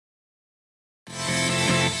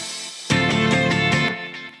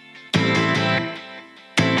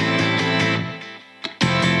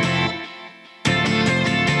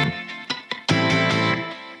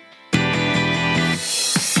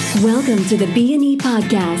Welcome to the B&E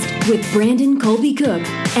Podcast with Brandon Colby Cook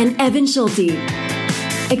and Evan Schulte.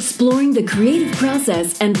 Exploring the creative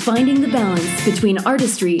process and finding the balance between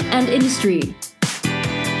artistry and industry.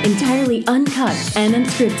 Entirely uncut and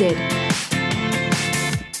unscripted.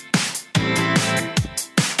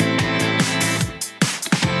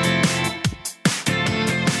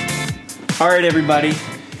 All right, everybody.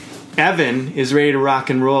 Evan is ready to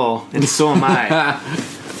rock and roll, and so am I.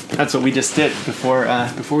 That's what we just did before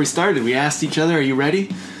we started. We asked each other, "Are you ready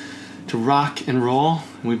to rock and roll?"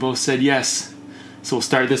 And we both said yes. So we'll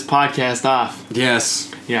start this podcast off.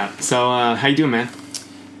 Yes. Yeah. So how you doing, man?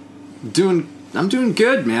 I'm doing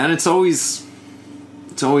good, man. It's always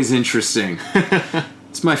interesting.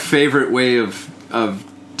 It's my favorite way of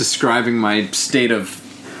describing my state of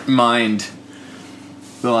mind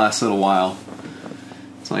the last little while.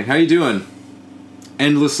 It's like, how you doing?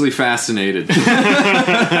 Endlessly fascinated.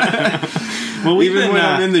 Well, even when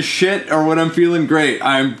I'm in the shit or when I'm feeling great,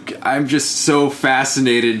 I'm just so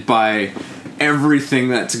fascinated by everything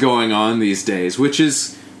that's going on these days, which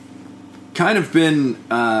is kind of been,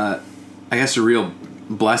 I guess, a real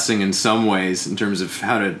blessing in some ways in terms of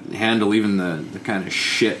how to handle even the kind of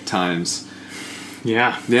shit times.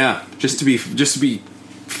 Yeah. Just to be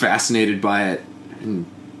fascinated by it and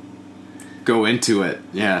go into it.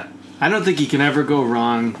 Yeah. I don't think you can ever go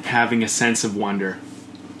wrong having a sense of wonder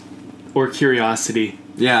or curiosity,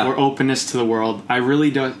 or openness to the world. I really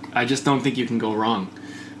don't. I just don't think you can go wrong.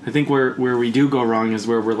 I think where we do go wrong is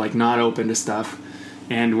where we're like not open to stuff,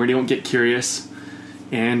 and where we don't get curious,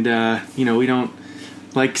 and we don't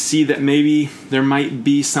like see that maybe there might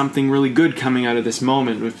be something really good coming out of this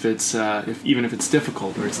moment if it's even if it's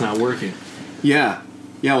difficult or it's not working. Yeah.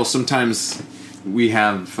 Well, sometimes we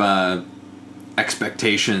have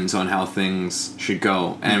expectations on how things should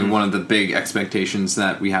go, and one of the big expectations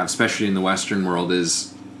that we have, especially in the Western world,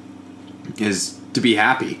 is to be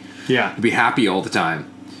happy. Yeah, to be happy all the time.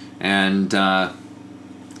 And I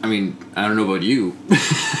mean, I don't know about you,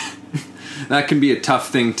 that can be a tough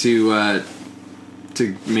thing to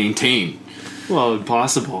maintain. Well,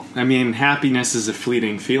 impossible. I mean, happiness is a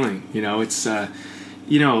fleeting feeling. It's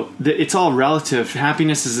it's all relative.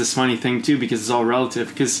 Happiness is this funny thing too, because it's all relative.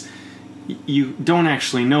 Because you don't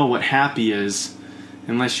actually know what happy is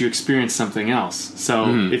unless you experience something else.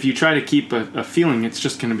 So if you try to keep a feeling, it's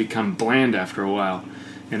just going to become bland after a while,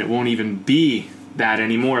 and it won't even be that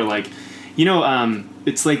anymore. Like,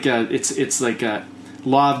 it's like a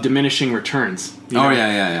law of diminishing returns.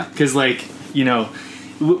 Yeah. Because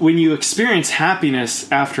when you experience happiness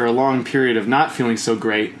after a long period of not feeling so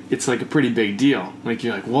great, it's like a pretty big deal. Like,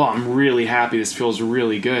 you're like, "Whoa, I'm really happy. This feels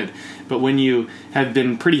really good." But when you have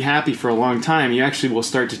been pretty happy for a long time, you actually will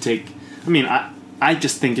start to take... I mean, I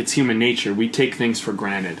just think it's human nature. We take things for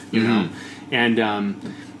granted, you know? And,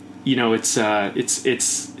 it's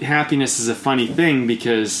happiness is a funny thing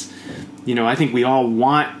because, I think we all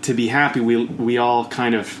want to be happy. We all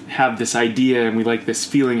kind of have this idea and we like this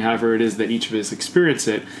feeling, however it is that each of us experience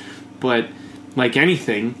it. But like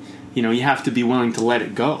anything, you have to be willing to let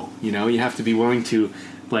it go. You have to be willing to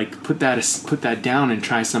put that down and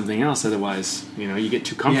try something else. Otherwise, you get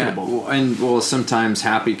too comfortable. Yeah, sometimes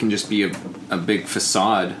happy can just be a big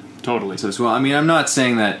facade. Totally. So as well, I mean, I'm not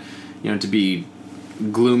saying that to be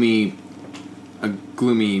a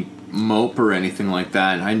gloomy mope or anything like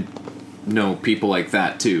that. I know people like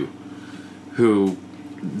that too, who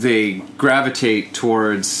they gravitate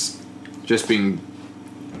towards just being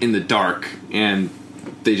in the dark, and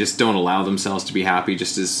they just don't allow themselves to be happy.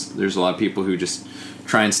 Just as there's a lot of people who just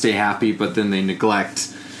try and stay happy, but then they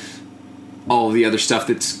neglect all the other stuff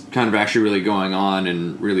that's kind of actually really going on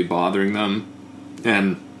and really bothering them,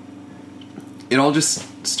 and it all just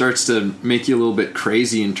starts to make you a little bit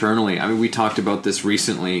crazy internally. I mean, we talked about this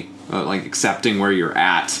recently, accepting where you're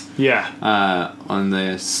at. Yeah. On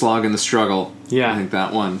the slog and the struggle. Yeah. I think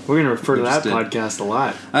that one. We're going to refer to that podcast a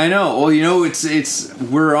lot. I know. Well, it's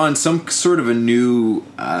we're on some sort of a new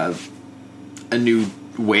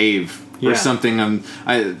wave or something.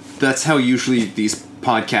 That's how usually these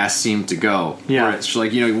podcasts seem to go. Yeah. Where it's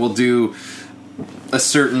like, we'll do a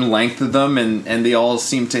certain length of them, and they all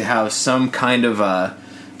seem to have some kind of a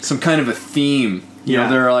theme.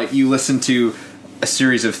 They're like, you listen to a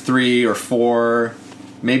series of 3 or 4,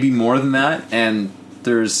 maybe more than that, and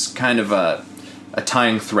there's kind of a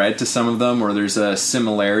tying thread to some of them, or there's a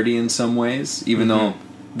similarity in some ways, even though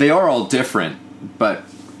they are all different. But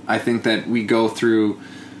I think that we go through...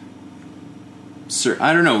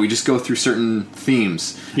 we just go through certain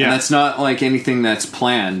themes. Yeah. And that's not like anything that's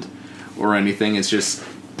planned or anything. It's just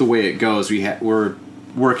the way it goes. We're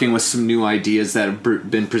working with some new ideas that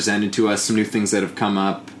have been presented to us, some new things that have come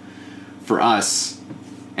up, for us,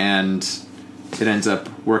 and it ends up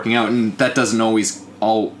working out. And that doesn't always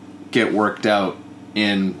all get worked out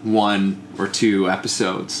in 1 or 2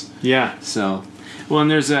 episodes. Yeah. So, well, and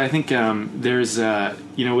there's, I think,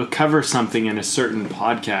 we'll cover something in a certain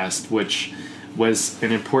podcast, which was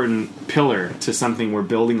an important pillar to something we're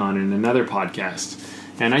building on in another podcast.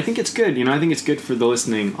 And I think it's good. I think it's good for the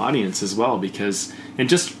listening audience as well, because, and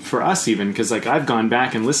just for us even, because like I've gone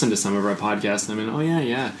back and listened to some of our podcasts, and I mean, oh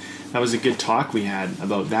yeah, that was a good talk we had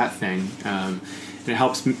about that thing. It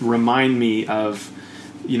helps remind me of,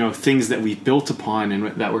 things that we've built upon and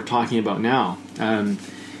that we're talking about now. And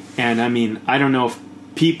I mean, I don't know if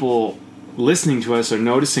people listening to us are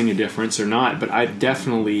noticing a difference or not, but I've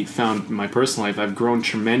definitely found in my personal life, I've grown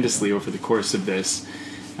tremendously over the course of this.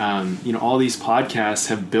 All these podcasts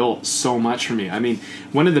have built so much for me. I mean,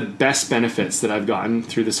 one of the best benefits that I've gotten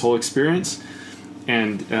through this whole experience,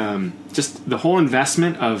 and just the whole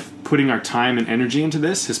investment of putting our time and energy into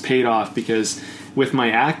this has paid off, because with my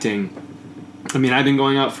acting, I mean, I've been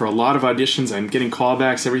going out for a lot of auditions. I'm getting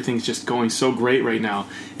callbacks. Everything's just going so great right now.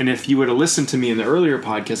 And if you would have listened to me in the earlier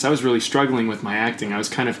podcast, I was really struggling with my acting. I was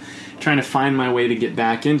kind of trying to find my way to get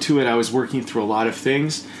back into it. I was working through a lot of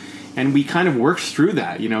things. And we kind of worked through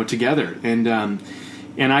that, together. And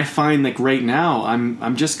I find like right now,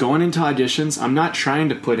 I'm just going into auditions. I'm not trying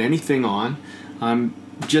to put anything on. I'm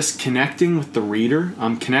just connecting with the reader.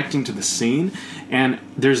 I'm connecting to the scene, and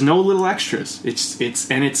there's no little extras.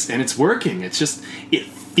 It's working. It's just, it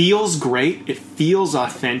feels great. It feels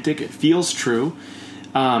authentic. It feels true.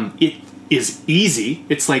 It is easy.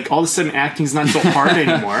 It's like all of a sudden acting's not so hard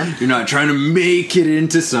anymore. You're not trying to make it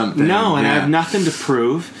into something. No, and I have nothing to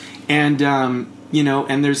prove. And,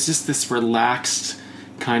 and there's just this relaxed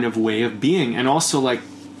kind of way of being. And also, like,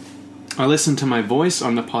 I listen to my voice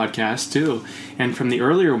on the podcast, too, and from the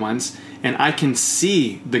earlier ones, and I can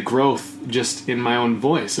see the growth just in my own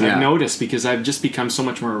voice. Yeah. I've noticed, because I've just become so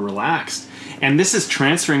much more relaxed. And this is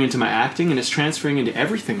transferring into my acting, and it's transferring into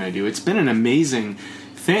everything I do. It's been an amazing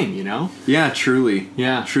thing, Yeah, truly.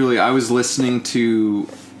 Yeah. Truly. I was listening to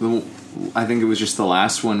I think it was just the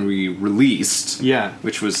last one we released. Yeah.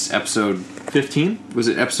 Which was episode 15? Was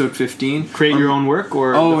it episode 15? Create Your Own Work?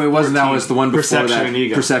 Or it wasn't. That was the one before Perception that. And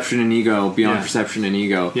Ego. Perception and Ego. Beyond Perception and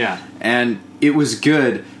Ego. Yeah. And it was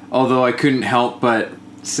good, although I couldn't help but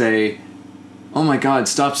say, oh my God,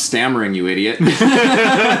 stop stammering, you idiot.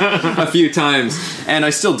 A few times. And I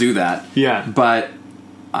still do that. Yeah. But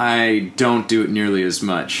I don't do it nearly as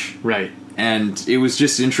much. Right. And it was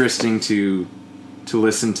just interesting to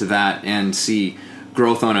listen to that and see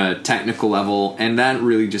growth on a technical level, and that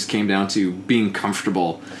really just came down to being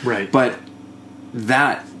comfortable. Right. But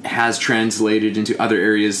that has translated into other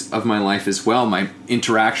areas of my life as well. My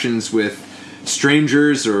interactions with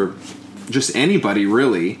strangers or just anybody,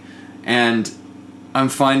 really. And I'm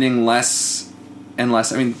finding less and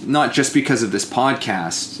less, I mean, not just because of this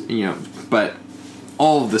podcast, but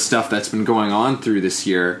all of the stuff that's been going on through this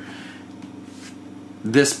year,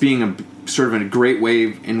 this being a sort of a great way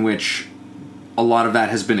in which a lot of that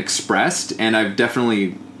has been expressed, and I've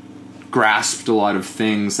definitely grasped a lot of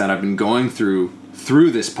things that I've been going through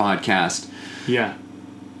this podcast. Yeah.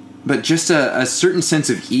 But just a certain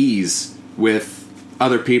sense of ease with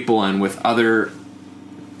other people and with other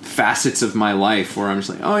facets of my life, where I'm just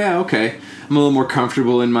like, oh yeah, okay, I'm a little more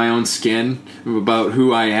comfortable in my own skin about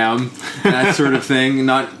who I am, that sort of thing.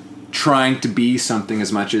 Not trying to be something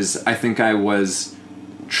as much as I think I was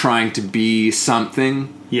trying to be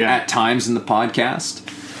something at times in the podcast,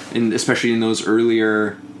 and especially in those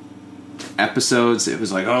earlier episodes. It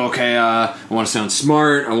was like, oh, okay, I want to sound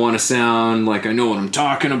smart, I want to sound like I know what I'm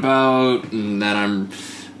talking about, and that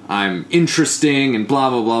I'm interesting, and blah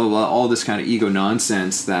blah blah blah blah, all this kind of ego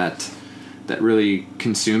nonsense that really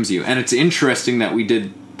consumes you. And it's interesting that we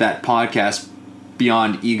did that podcast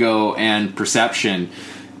Beyond Ego and Perception,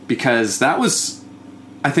 because that was,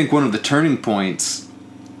 I think, one of the turning points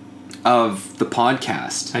of the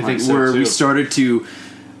podcast. I think so, where too. We started to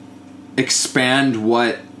expand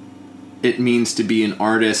what it means to be an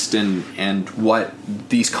artist and what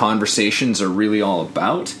these conversations are really all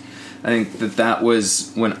about. I think that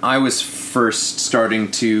was when I was first starting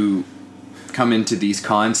to come into these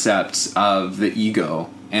concepts of the ego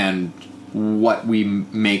and what we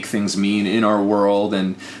make things mean in our world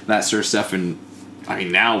and that sort of stuff. And I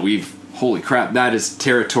mean, now holy crap, that is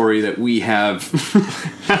territory that we have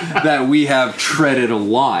treaded a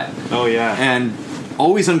lot. Oh yeah. And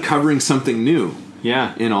always uncovering something new.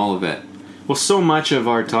 Yeah. In all of it. Well, so much of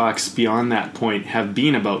our talks beyond that point have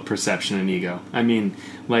been about perception and ego. I mean,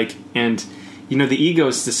 like, and the ego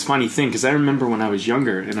is this funny thing, because I remember when I was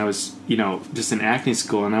younger and I was, just in acting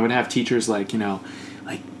school, and I would have teachers like, no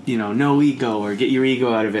ego, or get your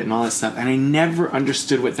ego out of it and all that stuff. And I never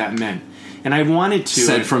understood what that meant. And I wanted to.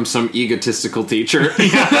 Said from some egotistical teacher.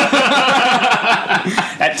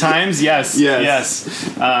 At times, yes.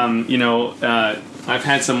 Yes. I've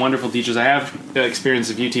had some wonderful teachers. I have experienced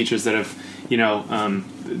a few teachers that have,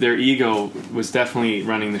 their ego was definitely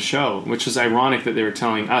running the show, which is ironic that they were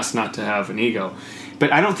telling us not to have an ego.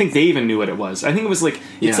 But I don't think they even knew what it was. I think it was like,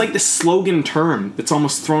 it's like this slogan term that's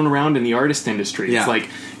almost thrown around in the artist industry. Yeah. It's like,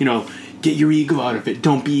 get your ego out of it.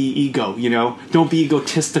 Don't be ego, Don't be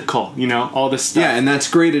egotistical, all this stuff. Yeah, and that's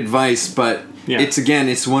great advice, but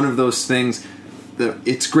it's one of those things that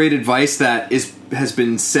it's great advice that has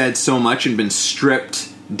been said so much and been stripped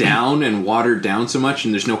down and watered down so much,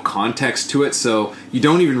 and there's no context to it, so you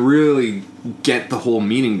don't even really get the whole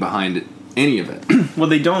meaning behind it, any of it. Well,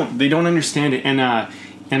 they don't understand it, and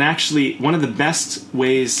actually one of the best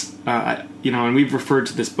ways, and we've referred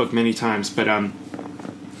to this book many times, but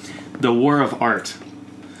The War of Art,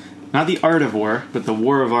 not the art of war, but the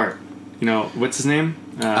War of Art. What's his name?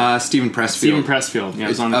 Stephen Pressfield. Stephen Pressfield. Yeah, it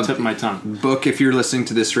was on the tip of my tongue. Book, if you're listening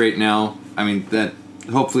to this right now, that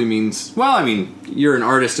hopefully means, you're an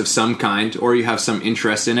artist of some kind, or you have some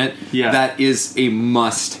interest in it. Yeah. That is a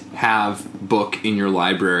must-have book in your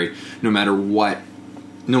library, no matter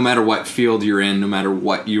what field you're in, no matter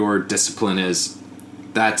what your discipline is.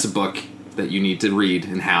 That's a book that you need to read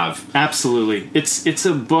and have. Absolutely. It's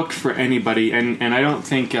a book for anybody, and I don't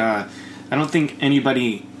think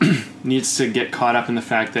anybody needs to get caught up in the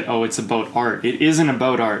fact that, it's about art. It isn't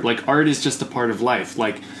about art. Like, art is just a part of life.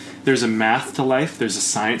 Like, there's a math to life, there's a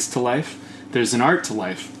science to life, there's an art to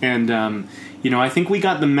life. And, I think we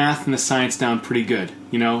got the math and the science down pretty good.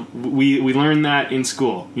 We learned that in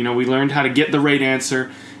school. We learned how to get the right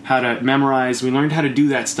answer, how to memorize. We learned how to do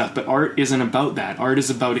that stuff. But art isn't about that. Art is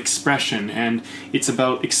about expression, and it's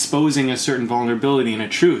about exposing a certain vulnerability and a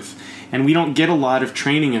truth. And we don't get a lot of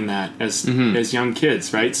training in that as young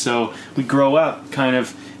kids, right? So we grow up kind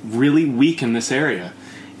of really weak in this area.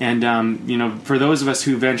 And, for those of us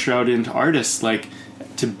who venture out into artists, like,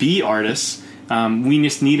 to be artists, we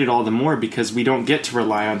just need it all the more, because we don't get to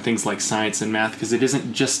rely on things like science and math, because it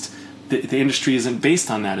isn't just, the industry isn't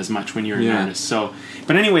based on that as much when you're an artist. So,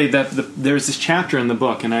 but anyway, there's this chapter in the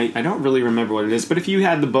book, and I don't really remember what it is, but if you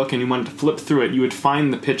had the book and you wanted to flip through it, you would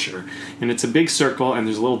find the picture. And it's a big circle, and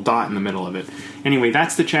there's a little dot in the middle of it. Anyway,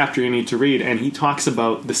 that's the chapter you need to read, and he talks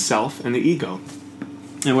about the self and the ego.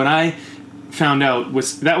 And what I found out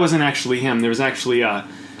was that wasn't actually him. There was actually a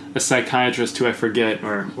psychiatrist who I forget,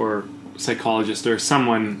 or psychologist, or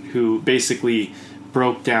someone who basically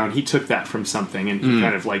broke down. He took that from something, and he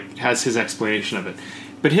kind of like has his explanation of it.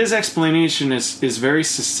 But his explanation is very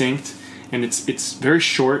succinct, and it's very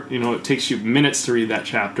short. It takes you minutes to read that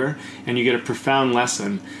chapter, and you get a profound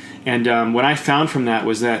lesson. And what I found from that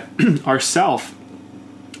was that our self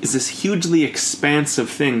is this hugely expansive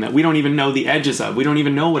thing that we don't even know the edges of. We don't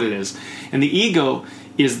even know what it is. And the ego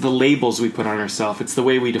is the labels we put on ourselves. It's the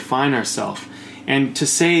way we define ourselves. And to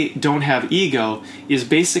say don't have ego is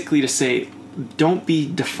basically to say don't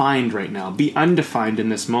be defined right now. Be undefined in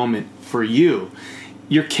this moment for you.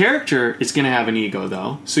 Your character is going to have an ego,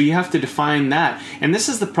 though, so you have to define that. And this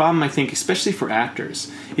is the problem, I think, especially for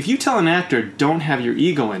actors. If you tell an actor don't have your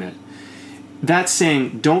ego in it, that's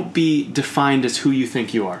saying don't be defined as who you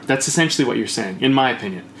think you are. That's essentially what you're saying, in my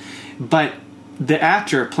opinion. But the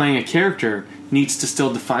actor playing a character needs to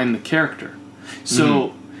still define the character.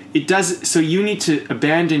 So so you need to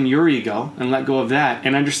abandon your ego and let go of that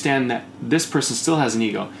and understand that this person still has an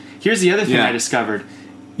ego. Here's the other thing I discovered.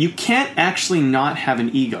 You can't actually not have an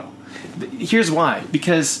ego. Here's why.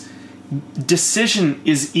 Because decision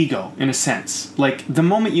is ego, in a sense. Like, the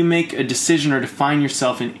moment you make a decision or define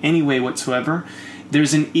yourself in any way whatsoever,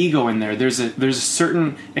 there's an ego in there. There's a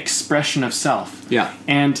certain expression of self. Yeah.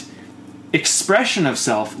 And expression of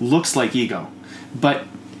self looks like ego. But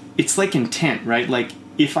it's like intent, right? Like,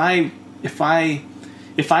 if I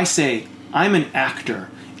say I'm an actor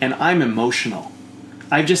and I'm emotional,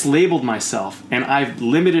 I've just labeled myself and I've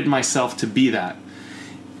limited myself to be that.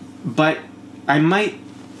 But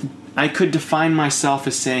I could define myself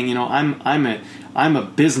as saying, I'm a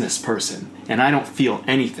business person and I don't feel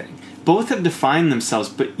anything. Both have defined themselves,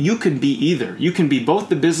 but you can be either. You can be both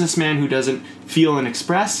the businessman who doesn't feel and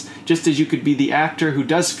express, just as you could be the actor who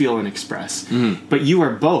does feel and express. But you are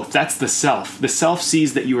both. That's the self. The self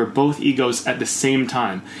sees that you are both egos at the same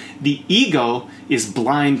time. The ego is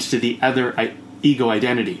blind to the other ego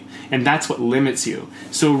identity, and that's what limits you.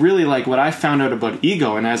 So really, like, what I found out about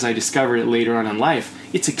ego, and as I discovered it later on in life,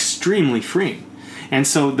 it's extremely extremely freeing. And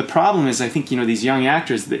so the problem is, I think, these young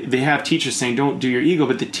actors, they have teachers saying, don't do your ego,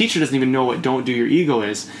 but the teacher doesn't even know what don't do your ego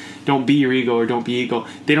is. Don't be your ego or don't be ego.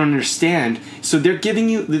 They don't understand. So they're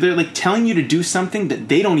like telling you to do something that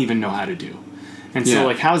they don't even know how to do. And so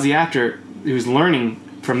like, how's the actor who's learning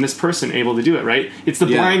from this person able to do it, right? It's the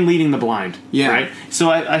blind leading the blind, right?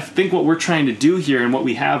 So I think what we're trying to do here and what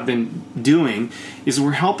we have been doing is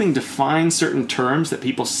we're helping define certain terms that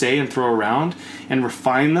people say and throw around and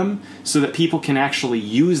refine them so that people can actually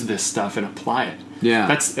use this stuff and apply it. Yeah.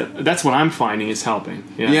 That's what I'm finding is helping.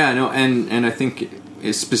 And I think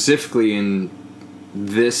specifically in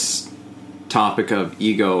this topic of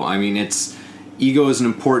ego, I mean, ego is an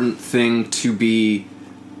important thing to be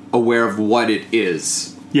aware of what it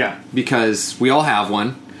is. Yeah. Because we all have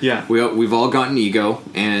one. Yeah. We've all got an ego,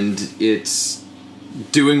 and it's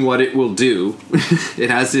doing what it will do. It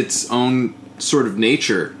has its own sort of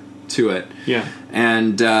nature to it. Yeah.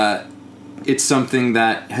 And it's something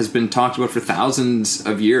that has been talked about for thousands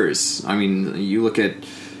of years. I mean, you look at,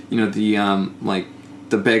 the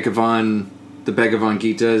Bhagavan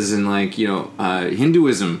Gitas and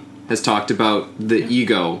Hinduism has talked about the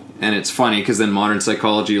ego, and it's funny because then modern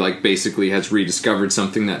psychology basically has rediscovered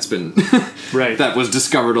something that's been that was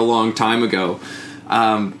discovered a long time ago.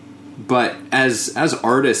 But as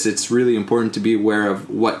artists, it's really important to be aware of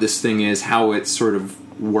what this thing is, how it sort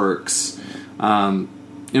of works.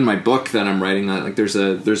 In my book that I'm writing, there's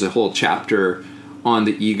a whole chapter on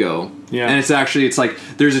the ego, and it's like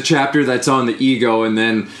there's a chapter that's on the ego, and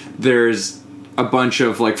then there's a bunch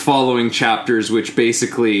of following chapters which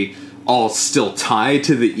basically all still tie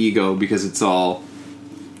to the ego because it's all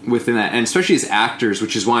within that. And especially as actors,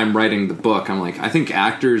 which is why I'm writing the book, I'm like, I think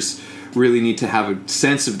actors really need to have a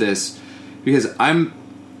sense of this, because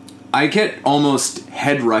I get almost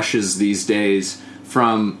head rushes these days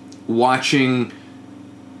from watching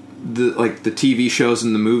the TV shows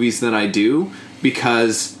and the movies that I do,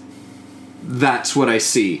 because that's what I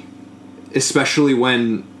see, especially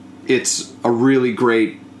when it's a really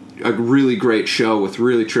great show with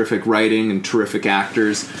really terrific writing and terrific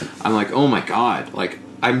actors. I'm like, oh my god,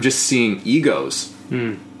 I'm just seeing egos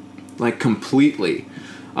completely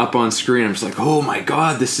up on screen. I'm just like, oh my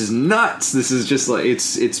god, this is nuts. This is just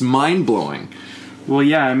it's mind-blowing. Well,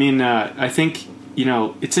 yeah, I mean, I think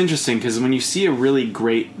it's interesting because when you see a really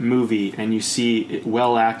great movie and you see it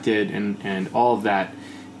well acted and all of that,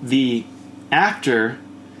 the actor,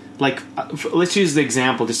 let's use the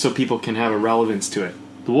example just so people can have a relevance to it.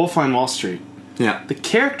 The Wolf on Wall Street. Yeah. The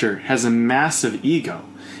character has a massive ego.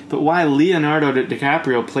 But why Leonardo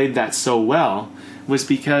DiCaprio played that so well was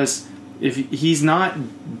because if he's not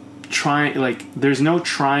trying, there's no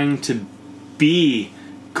trying to be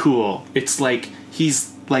cool. It's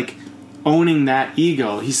he's owning that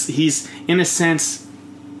ego. He's in a sense,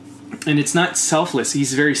 and it's not selfless.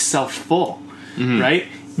 He's very self-full, right?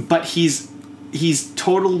 But he's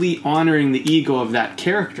totally honoring the ego of that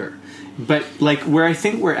character. But where I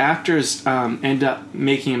think where actors end up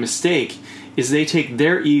making a mistake is they take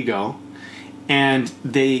their ego and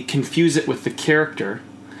they confuse it with the character,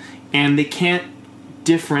 and they can't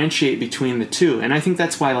differentiate between the two. And I think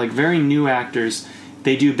that's why very new actors,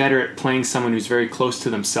 they do better at playing someone who's very close to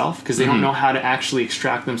themselves because they don't know how to actually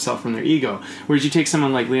extract themselves from their ego. Whereas you take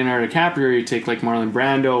someone like Leonardo DiCaprio, or you take Marlon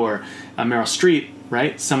Brando or Meryl Streep,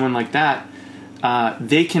 right? Someone like that.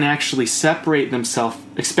 They can actually separate themselves,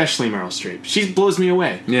 especially Meryl Streep. She blows me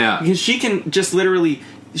away. Yeah. Because she can just literally,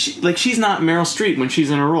 she's not Meryl Streep when she's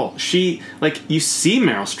in a role. She, you see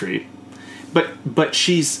Meryl Streep, but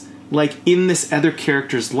she's, in this other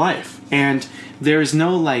character's life. And there's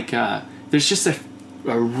no, there's just a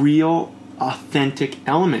real, authentic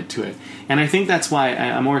element to it. And I think that's why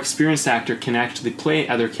a more experienced actor can actually play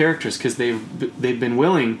other characters, because they've been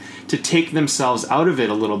willing to take themselves out of it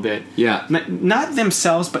a little bit. Yeah. Not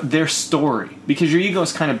themselves, but their story. Because your ego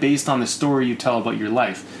is kind of based on the story you tell about your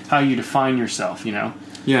life, how you define yourself,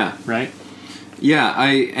 Yeah. Right? Yeah,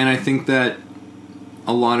 I think that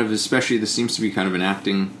a lot of, especially this seems to be kind of an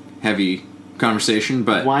acting heavy conversation,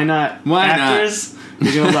 but why not? Why actors?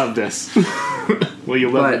 You're gonna love this. Well,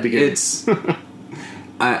 you'll love the beginning. It's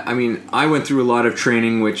I mean, I went through a lot of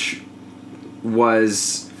training which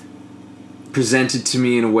was presented to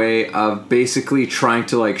me in a way of basically trying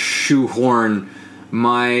to shoehorn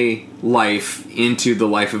my life into the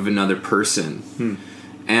life of another person.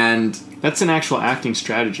 And that's an actual acting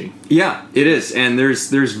strategy. Yeah, it is. And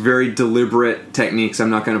there's very deliberate techniques.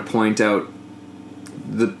 I'm not going to point out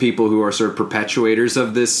the people who are sort of perpetuators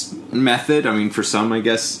of this method. I mean, for some, I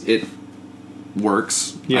guess it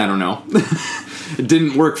works. Yeah. I don't know. It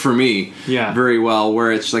didn't work for me very well,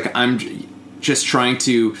 where it's just trying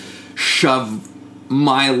to shove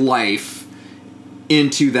my life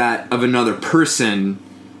into that of another person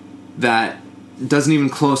that doesn't even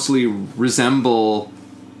closely resemble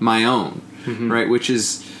my own, right? Which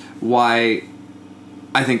is why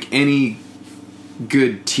I think any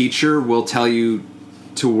good teacher will tell you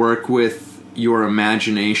to work with your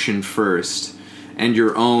imagination first and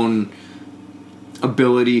your own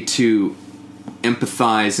ability to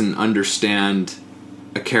empathize and understand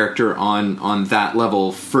a character on that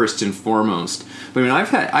level first and foremost. But I mean,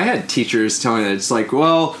 I had teachers tell me that it's like,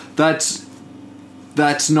 well, that's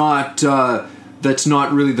not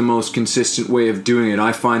really the most consistent way of doing it.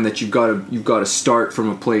 I find that you've got to start from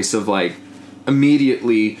a place of like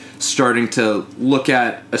immediately starting to look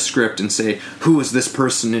at a script and say, who is this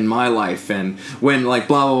person in my life, and when like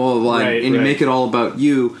blah blah blah blah, and you make it all about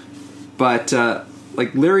you. But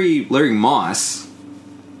like Larry Moss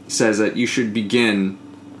says that you should begin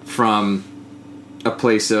from a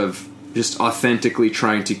place of just authentically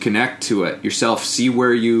trying to connect to it yourself, see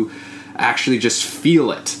where you actually just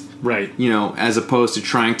feel it, right? You know, as opposed to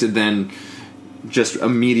trying to then just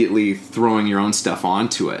immediately throwing your own stuff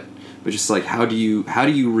onto it. But just like, how do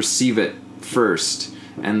you receive it first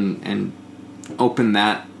and open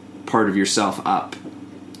that part of yourself up?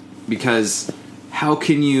 Because how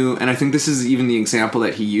can you, and I think this is even the example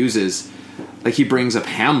that he uses, like he brings up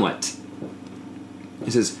Hamlet.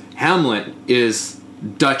 He says, Hamlet is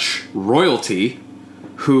Dutch royalty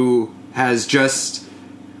who has just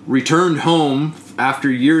returned home after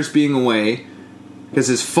years being away because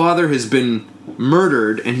his father has been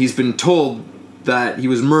murdered, and he's been told that he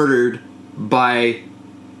was murdered by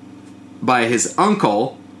his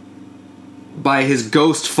uncle, by his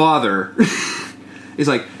ghost father. He's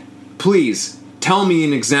like, please tell me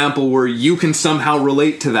an example where you can somehow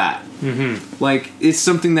relate to that. Like, it's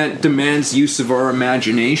something that demands use of our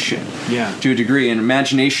imagination, to a degree, and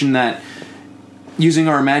imagination that using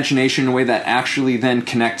our imagination in a way that actually then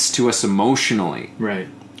connects to us emotionally. Right.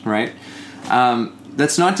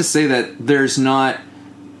 That's not to say that there's not,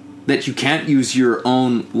 that you can't use your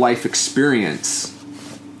own life experience.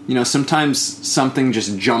 You know, sometimes something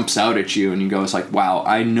just jumps out at you and you go, it's like, wow,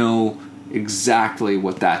 I know exactly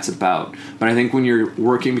what that's about. But I think when you're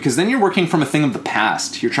working, because then you're working from a thing of the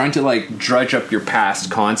past, you're trying to like drudge up your past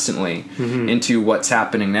constantly into what's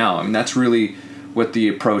happening now. I mean, that's really what the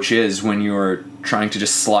approach is when you're trying to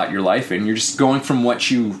just slot your life in. You're just going from what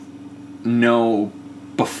you know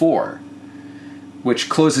before, which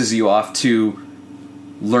closes you off to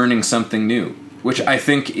learning something new, which I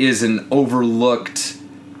think is an overlooked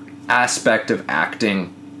aspect of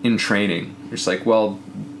acting in training. It's like, well,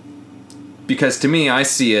 because to me, I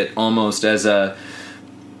see it almost as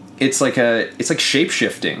it's like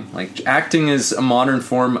shape-shifting. Like, acting is a modern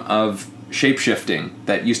form of shape-shifting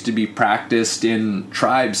that used to be practiced in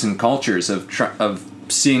tribes and cultures of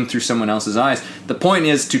seeing through someone else's eyes. The point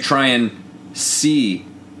is to try and see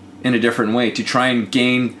in a different way, to try and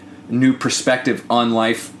gain new perspective on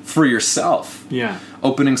life for yourself.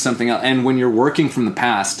 Opening something out. And when you're working from the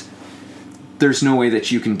past, there's no way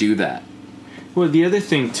that you can do that. Well, the other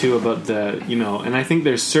thing too about the, you know, and I think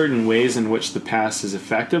there's certain ways in which the past is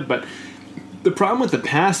effective, but the problem with the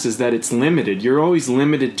past is that it's limited. You're always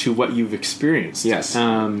limited to what you've experienced. Yes.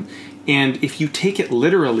 And if you take it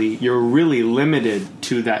literally, you're really limited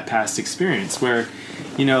to that past experience where,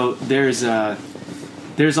 you know, there's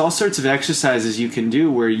all sorts of exercises you can do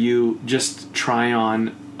where you just try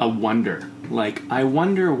on a wonder. Like, I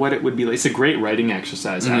wonder what it would be like. It's a great writing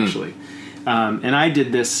exercise, actually. And I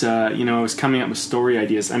did this, you know, I was coming up with story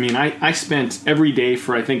ideas. I mean, I spent every day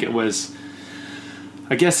for, I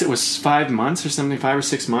guess it was 5 months or something, 5 or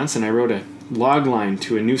 6 months, and I wrote a log line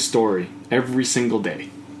to a new story every single day.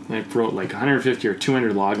 I wrote like 150 or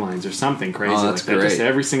 200 log lines or something crazy like that, great. just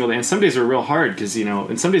every single day. And some days were real hard because, you know,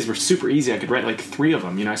 and some days were super easy. I could write like 3 of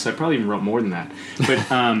them, you know, so I probably even wrote more than that.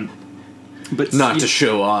 But not to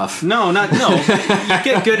show off. No. You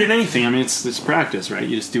get good at anything. I mean, it's practice, right?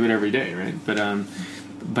 You just do it every day, right? But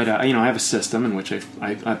you know, I have a system in which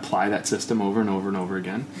I apply that system over and over and over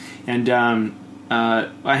again. And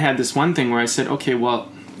I had this one thing where I said, okay,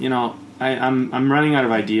 well, you know, I'm running out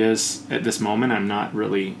of ideas at this moment. I'm not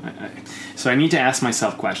really... so I need to ask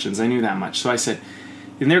myself questions. I knew that much. So I said...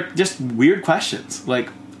 And they're just weird questions. Like,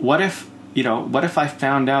 what if I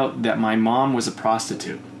found out that my mom was a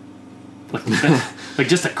prostitute? Like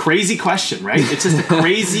just a crazy question, right? It's just a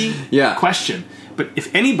crazy question. But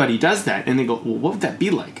if anybody does that and they go, well, what would that be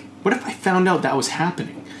like? What if I found out that was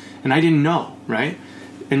happening and I didn't know, right?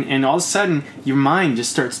 and all of a sudden your mind just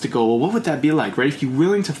starts to go, well, what would that be like, right? If you're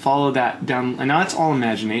willing to follow that down, and now it's all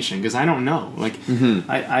imagination because I don't know, like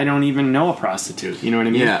I don't even know a prostitute, you know what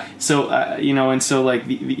I mean? Yeah. So you know, and so like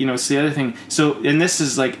it's the other thing. So and this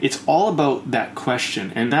is like it's all about that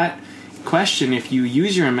question, and that question, if you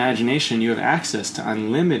use your imagination, you have access to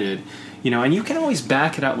unlimited. And you can always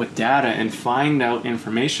back it up with data and find out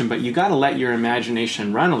information, but you got to let your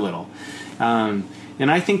imagination run a little. And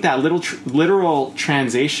I think that literal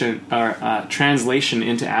translation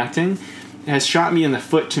into acting has shot me in the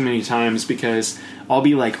foot too many times, because I'll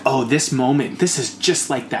be like, oh, this moment, this is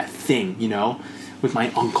just like that thing, with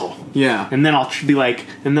my uncle. Yeah. And then I'll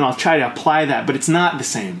try to apply that, but it's not the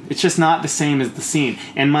same. It's just not the same as the scene.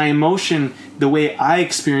 And my emotion, the way I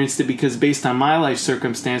experienced it, because based on my life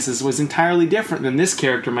circumstances, was entirely different than this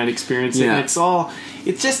character might experience it. Yeah. And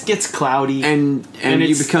it just gets cloudy. And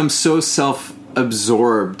you become so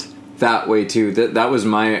self-absorbed that way too. That was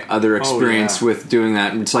my other experience with doing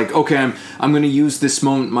that. And it's like, okay, I'm going to use this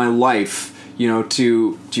moment in my life,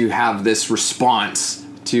 to have this response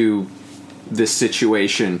to this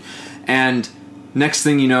situation, and next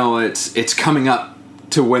thing you know, it's coming up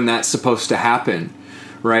to when that's supposed to happen,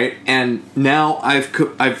 right? And now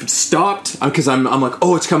I've stopped because I'm like,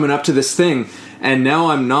 oh, it's coming up to this thing, and now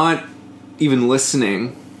I'm not even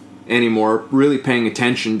listening anymore, really paying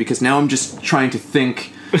attention, because now I'm just trying to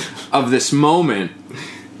think of this moment.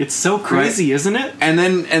 It's so crazy, right? Isn't it? And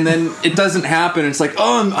then it doesn't happen. It's like,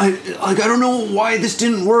 oh, I don't know why this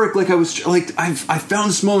didn't work. Like I found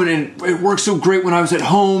this moment and it worked so great when I was at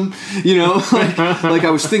home, like I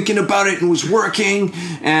was thinking about it and it was working,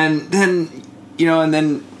 and then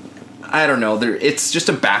I don't know. It's just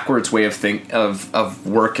a backwards way of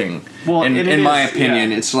working. Well, in my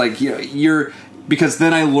opinion, it's like you're because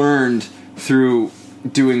then I learned through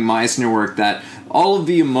doing Meisner work that all of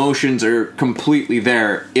the emotions are completely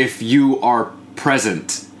there if you are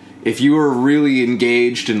present. If you are really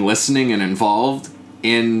engaged and listening and involved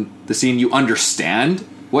in the scene, you understand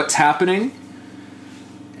what's happening,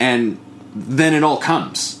 and then it all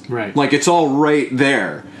comes. Right. Like, it's all right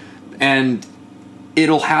there. And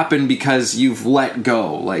it'll happen because you've let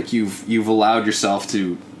go. Like, you've allowed yourself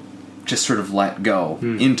to just sort of let go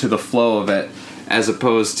into the flow of it, as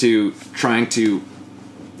opposed to trying to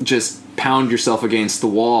just pound yourself against the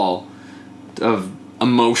wall of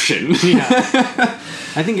emotion. Yeah.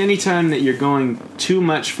 I think anytime that you're going too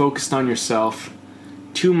much focused on yourself,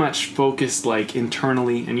 too much focused like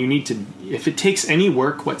internally, and you need to, if it takes any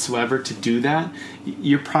work whatsoever to do that,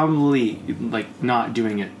 you're probably like not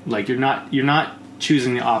doing it. Like you're not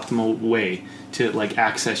choosing the optimal way to like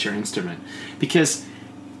access your instrument. Because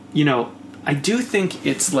I do think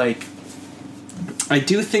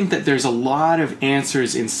that there's a lot of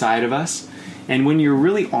answers inside of us, and when you're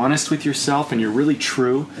really honest with yourself and you're really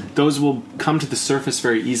true, those will come to the surface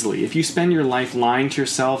very easily. If you spend your life lying to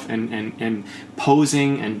yourself and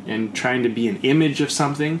posing and trying to be an image of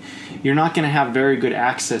something, you're not going to have very good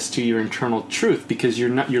access to your internal truth, because you're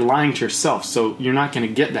lying to yourself, so you're not going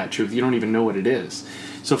to get that truth. You don't even know what it is.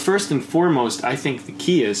 So first and foremost, I think the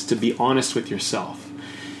key is to be honest with yourself.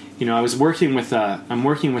 I'm working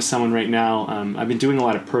with someone right now. I've been doing a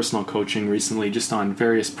lot of personal coaching recently, just on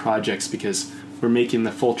various projects, because we're making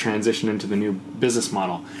the full transition into the new business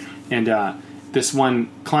model. And this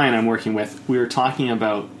one client I'm working with, we were talking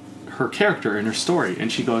about her character and her story,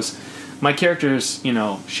 and she goes, "My character's,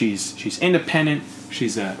 she's independent.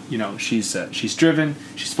 She's she's driven.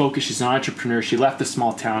 She's focused. She's an entrepreneur. She left the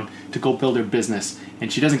small town to go build her business,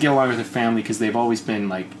 and she doesn't get along with her family because they've always been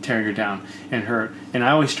like tearing her down. And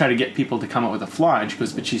I always try to get people to come up with a flaw." And she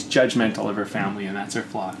goes, "But she's judgmental of her family, and that's her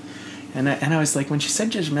flaw." And I was like, when she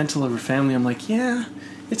said judgmental of her family, I'm like, yeah,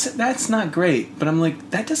 that's not great. But I'm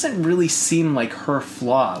like, that doesn't really seem like her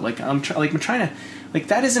flaw. Like I'm trying to, like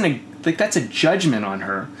that isn't that's a judgment on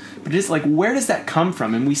her. But it's like, where does that come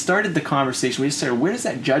from? And we started the conversation. We just started, where does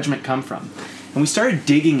that judgment come from? And we started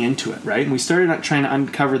digging into it, right? And we started trying to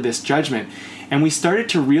uncover this judgment. And we started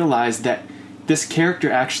to realize that this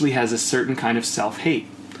character actually has a certain kind of self-hate.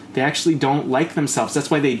 They actually don't like themselves.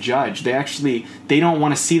 That's why they judge. They don't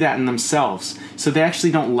want to see that in themselves. So they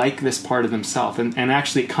actually don't like this part of themselves. And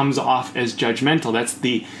actually it comes off as judgmental. That's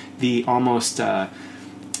the almost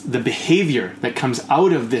the behavior that comes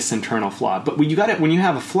out of this internal flaw. But when you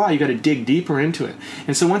have a flaw, you got to dig deeper into it.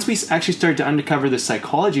 And so once we actually started to uncover the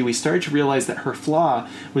psychology, we started to realize that her flaw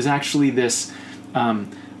was actually this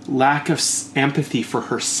lack of empathy for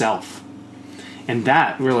herself. And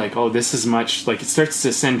that, we're like, oh, this is much, like, it starts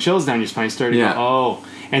to send chills down your spine. Starting to go, oh.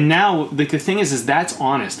 And now, the thing is that's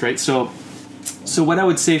honest, right? So what I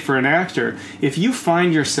would say for an actor, if you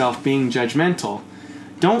find yourself being judgmental,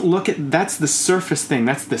 don't look at, that's the surface thing,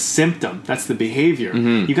 that's the symptom, that's the behavior.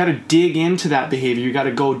 You got to dig into that behavior. You got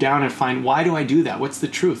to go down and find, why do I do that? What's the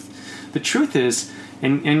truth? The truth is,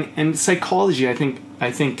 and psychology, I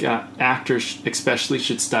think actors especially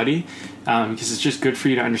should study, because it's just good for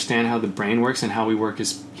you to understand how the brain works and how we work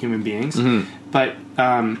as human beings. But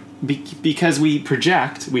because we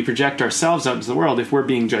project ourselves out into the world. If we're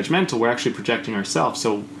being judgmental, we're actually projecting ourselves.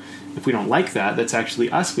 So if we don't like that, that's actually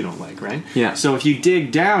us we don't like, right? Yeah. So if you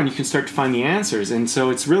dig down, you can start to find the answers. And so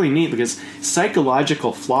it's really neat because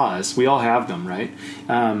psychological flaws, we all have them, right?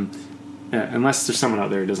 Unless there's someone out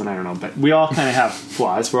there who doesn't, I don't know. But we all kind of have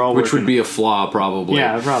flaws. We're all Which would be a flaw, probably.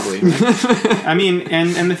 Yeah, probably. Right? I mean,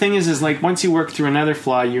 and the thing is like, once you work through another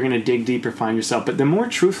flaw, you're going to dig deeper, find yourself. But the more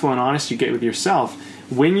truthful and honest you get with yourself,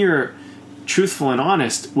 when you're truthful and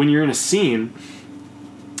honest, when you're in a scene,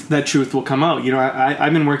 that truth will come out. You know,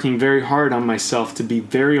 I've been working very hard on myself to be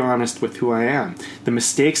very honest with who I am. The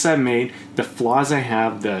mistakes I've made, the flaws I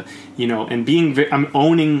have, and I'm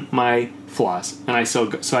owning my flaws. And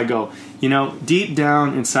so I go, deep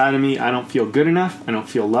down inside of me, I don't feel good enough. I don't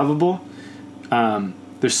feel lovable.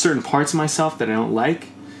 There's certain parts of myself that I don't like.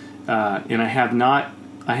 And I have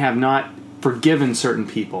not forgiven certain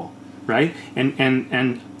people, right?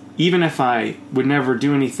 And even if I would never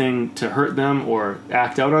do anything to hurt them or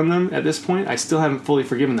act out on them at this point, I still haven't fully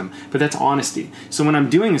forgiven them. But that's honesty. So when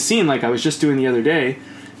I'm doing a scene like I was just doing the other day,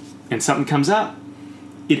 and something comes up,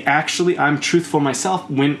 I'm truthful myself.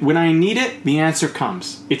 When I need it, the answer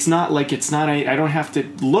comes. I don't have to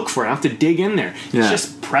look for it. I have to dig in there. It's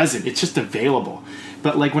just present. It's just available.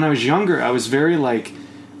 But like when I was younger, I was very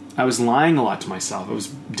I was lying a lot to myself. I was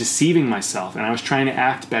deceiving myself, and I was trying to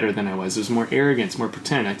act better than I was. There was more arrogance, more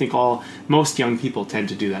pretend. I think most young people tend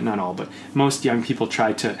to do that. Not all, but most young people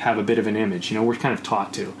try to have a bit of an image. We're kind of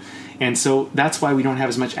taught to. And so that's why we don't have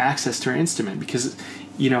as much access to our instrument, because,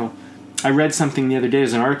 I read something the other day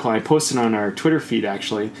as an article. I posted on our Twitter feed,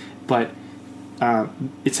 actually, but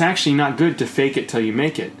it's actually not good to fake it till you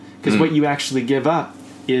make it, because what you actually give up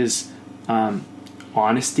is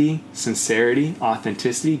honesty, sincerity,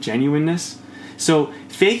 authenticity, genuineness. So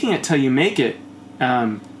faking it till you make it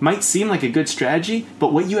might seem like a good strategy,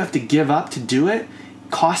 but what you have to give up to do it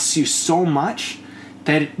costs you so much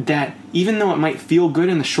that even though it might feel good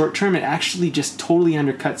in the short term, it actually just totally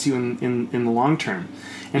undercuts you in the long term.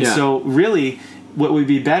 And so really what would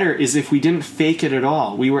be better is if we didn't fake it at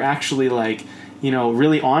all. We were actually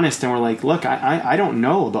really honest, and we're like, look, I don't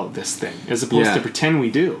know about this thing, as opposed to pretend we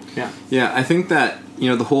do. Yeah, I think that,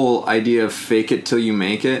 the whole idea of fake it till you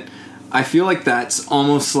make it, I feel like that's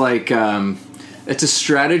almost like it's a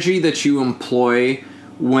strategy that you employ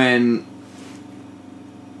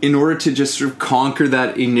in order to just sort of conquer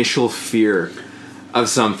that initial fear of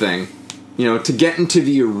something, to get into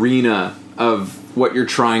the arena of what you're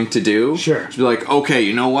trying to do. Sure. To be like, okay,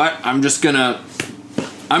 you know what? I'm just gonna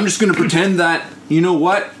pretend that,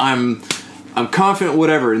 I'm confident,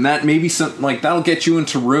 whatever, and that maybe something like that'll get you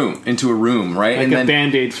into a room, right? Like and a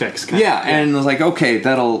Band-Aid fix. And it's like, okay,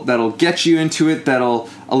 that'll get you into it. That'll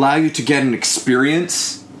allow you to get an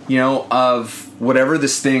experience, of whatever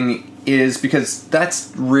this thing is, because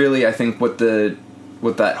that's really, I think, what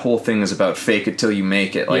that whole thing is about. Fake it till you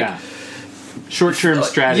make it. Short-term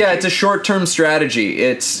strategy. Yeah, it's a short-term strategy.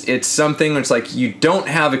 It's something that's like, you don't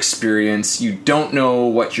have experience, you don't know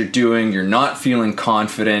what you're doing, you're not feeling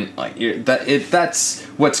confident. That's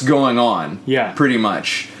what's going on. Yeah, pretty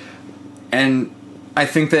much. And I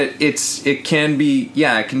think that it can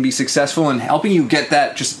be successful in helping you get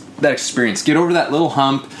that experience, get over that little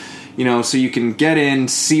hump, so you can get in,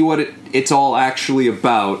 see what it's all actually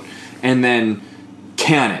about, and then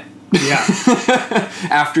can it. Yeah.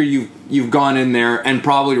 After you've gone in there and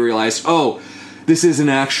probably realized, oh, this isn't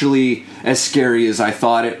actually as scary as I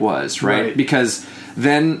thought it was, right? Because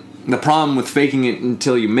then the problem with faking it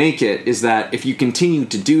until you make it is that if you continue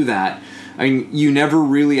to do that, you never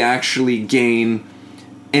really actually gain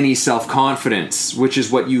any self-confidence, which is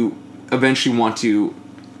what you eventually want to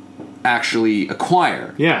actually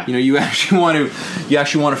acquire. Yeah. You actually want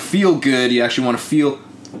to feel good, you actually want to feel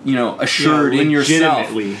assured in yourself.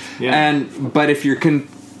 Yeah. But if you're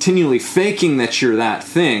continually faking that you're that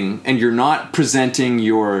thing, and you're not presenting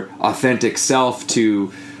your authentic self to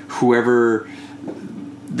whoever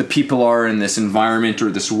the people are in this environment or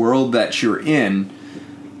this world that you're in,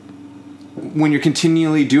 when you're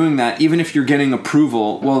continually doing that, even if you're getting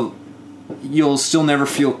approval, well, you'll still never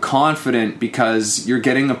feel confident because you're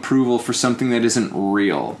getting approval for something that isn't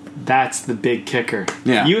real. That's the big kicker.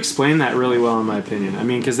 Yeah. You explained that really well, in my opinion. I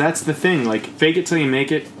mean, because that's the thing. Like, fake it till you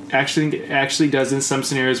make it actually does in some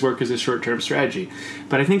scenarios work as a short-term strategy.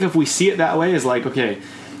 But I think if we see it that way, as like, okay,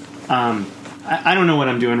 I don't know what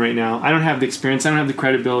I'm doing right now. I don't have the experience. I don't have the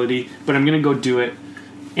credibility, but I'm going to go do it.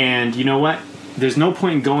 And you know what? There's no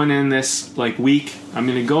point in going in this like week. I'm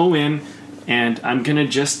going to go in and I'm going to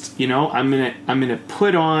just, I'm going to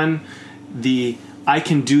put on the I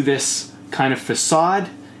can do this kind of facade.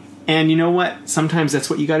 And you know what? Sometimes that's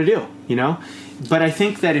what you got to do, But I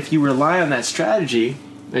think that if you rely on that strategy,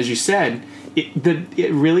 as you said,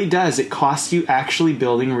 it really does. It costs you actually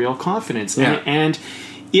building real confidence. Yeah. And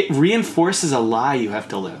it reinforces a lie you have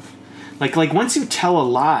to live. Like once you tell a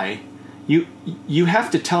lie, you have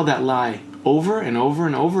to tell that lie over and over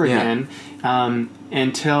and over again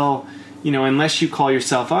until, unless you call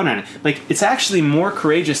yourself out on it. Like, it's actually more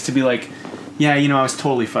courageous to be like, yeah, I was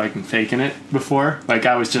totally fucking faking it before. Like,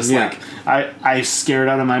 I was just like, I was scared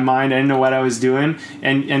out of my mind. I didn't know what I was doing.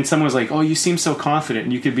 And someone was like, oh, you seem so confident.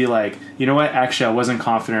 And you could be like, you know what? Actually, I wasn't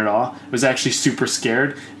confident at all. I was actually super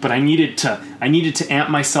scared. But I needed to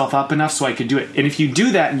amp myself up enough so I could do it. And if you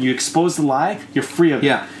do that and you expose the lie, you're free of it.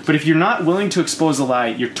 Yeah. But if you're not willing to expose the lie,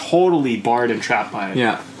 you're totally barred and trapped by it.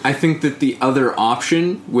 Yeah. I think that the other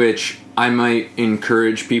option, which I might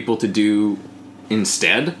encourage people to do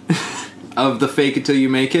instead of the fake it till you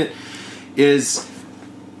make it, is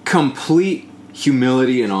complete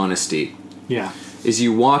humility and honesty. Yeah. Is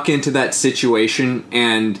you walk into that situation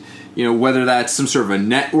and, whether that's some sort of a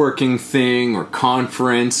networking thing or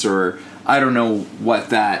conference or I don't know what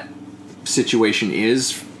that situation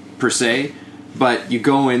is per se, but you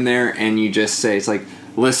go in there and you just say, it's like,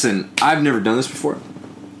 listen, I've never done this before.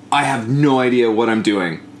 I have no idea what I'm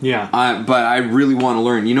doing. Yeah. But I really want to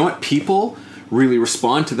learn. You know what? People really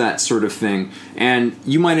respond to that sort of thing, and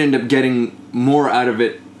you might end up getting more out of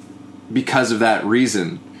it because of that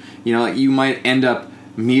reason. Like you might end up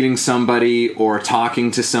meeting somebody or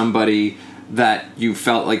talking to somebody that you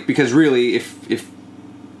felt like, because really if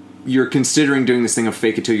you're considering doing this thing of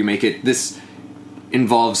fake it till you make it, this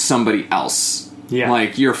involves somebody else. Yeah.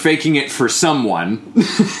 Like you're faking it for someone.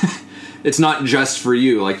 It's not just for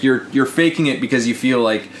you. Like you're faking it because you feel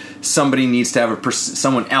like somebody needs to have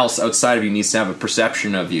someone else outside of you needs to have a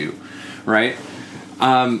perception of you, right?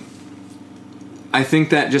 I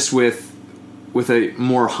think that just with a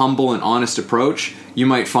more humble and honest approach, you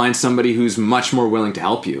might find somebody who's much more willing to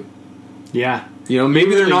help you. Yeah.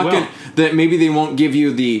 Maybe they're not will. maybe they won't give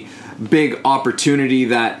you the big opportunity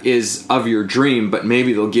that is of your dream, but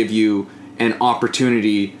maybe they'll give you an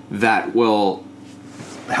opportunity that will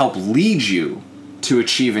help lead you to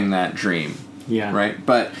achieving that dream. Yeah. Right?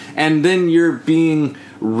 And then you're being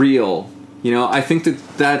real. I think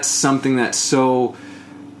that's something that's so...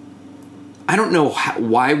 I don't know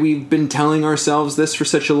why we've been telling ourselves this for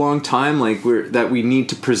such a long time. Like that we need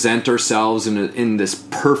to present ourselves in this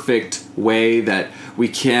perfect way, that we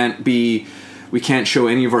can't show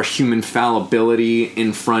any of our human fallibility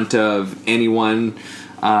in front of anyone.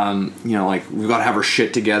 Like we've got to have our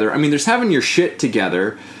shit together. I mean, there's having your shit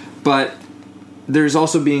together, but there's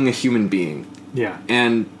also being a human being. Yeah.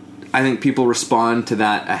 And I think people respond to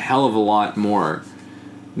that a hell of a lot more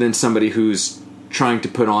than somebody who's trying to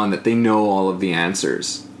put on that they know all of the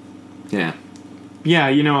answers. Yeah. Yeah,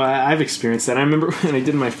 I've experienced that. I remember when I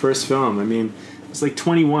did my first film. I mean, I was like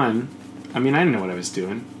 21. I mean, I didn't know what I was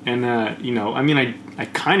doing. And, I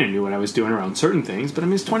kind of knew what I was doing around certain things, but I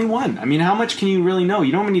mean, it's 21. I mean, how much can you really know?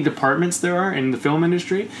 You know how many departments there are in the film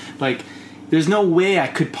industry? Like, there's no way I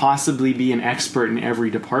could possibly be an expert in every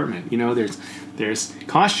department. There's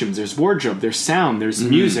costumes, there's wardrobe, there's sound, there's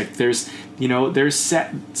music, there's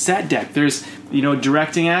set deck, there's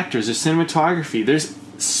directing actors, there's cinematography, there's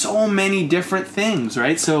so many different things,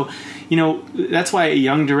 right? So that's why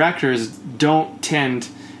young directors don't tend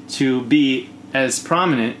to be as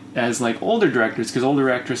prominent as like older directors, because older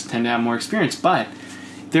directors tend to have more experience. But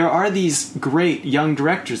there are these great young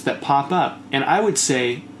directors that pop up, and I would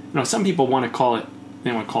say, some people want to call it,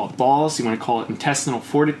 they want to call it balls, you want to call it intestinal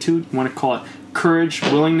fortitude, you want to call it courage,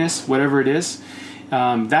 willingness, whatever it is.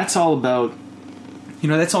 That's all about,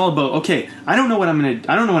 okay, I don't know what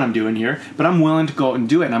I'm doing here, but I'm willing to go out and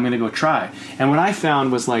do it, and I'm going to go try. And what I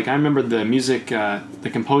found was, like, I remember the music, the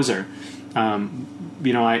composer, and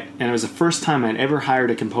it was the first time I'd ever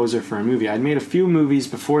hired a composer for a movie. I'd made a few movies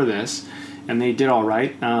before this, and they did all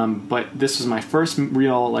right, but this was my first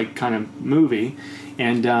real, like, kind of movie.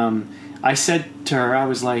 And I said to her, I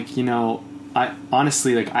was like, I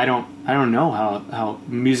honestly, like, I don't know how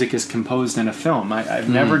music is composed in a film. I've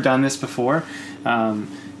never done this before.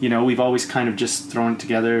 We've always kind of just thrown it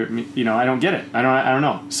together. I don't get it. I don't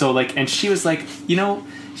know. So, like, and she was like,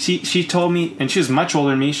 she told me, and she was much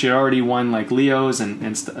older than me. She had already won like Leos and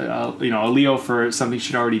a Leo for something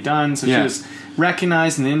she'd already done. So she was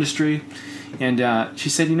recognized in the industry. And she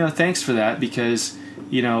said, thanks for that, because,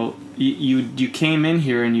 you came in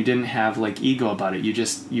here and you didn't have like ego about it.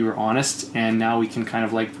 You were honest, and now we can kind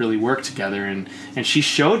of like really work together. And she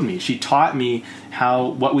showed me, she taught me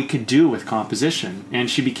what we could do with composition. And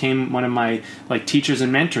she became one of my like teachers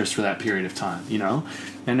and mentors for that period of time,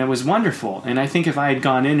 and it was wonderful. And I think if I had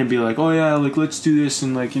gone in and be like, oh yeah, like let's do this,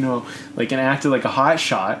 and like, and acted like a hot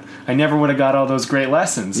shot, I never would have got all those great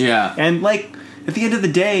lessons. Yeah. And like, at the end of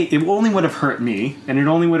the day, it only would have hurt me, and it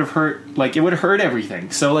only would have hurt, like, it would have hurt everything.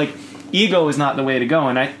 So, like, ego is not the way to go.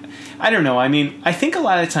 And I don't know. I mean, I think a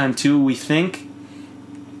lot of the time, too, we think,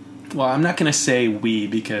 well, I'm not going to say we,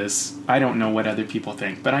 because I don't know what other people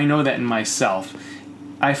think, but I know that in myself,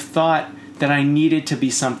 I've thought that I needed to be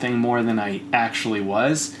something more than I actually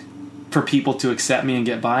was for people to accept me and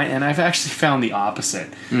get by, and I've actually found the opposite.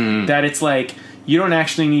 That it's like, you don't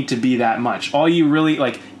actually need to be that much. All you really,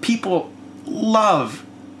 like, people love,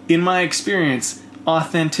 in my experience,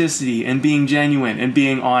 authenticity and being genuine and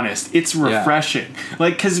being honest. It's refreshing.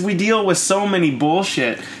 Like, because we deal with so many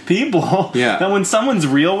bullshit people that when someone's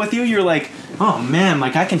real with you, you're like, oh man,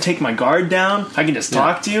 like I can take my guard down, I can just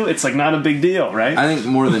talk to you, it's like not a big deal, right? I think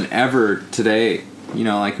more than ever today, we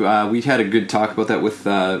had a good talk about that with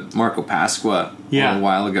Marco Pasqua a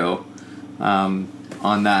while ago,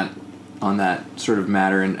 on that sort of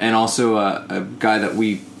matter, and also a guy that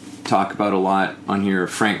we talk about a lot on here,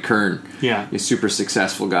 Frank Kern. A super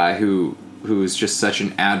successful guy who is just such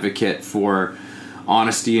an advocate for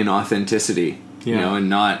honesty and authenticity, and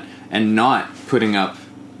not putting up,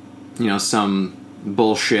 some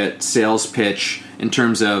bullshit sales pitch in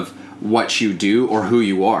terms of what you do or who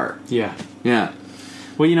you are. Yeah.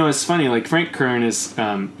 Well, it's funny. Like Frank Kern is,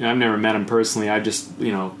 I've never met him personally. I've just,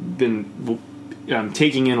 been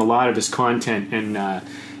taking in a lot of his content, and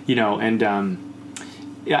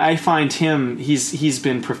I find him, he's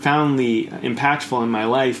been profoundly impactful in my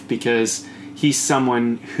life, because he's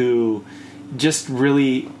someone who just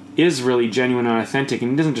really is really genuine and authentic,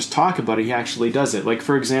 and he doesn't just talk about it, he actually does it. Like,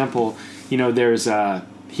 for example, there's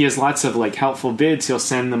he has lots of like helpful vids. He'll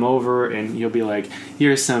send them over, and he'll be like,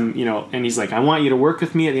 here's some, and he's like, I want you to work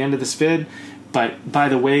with me at the end of this vid, but by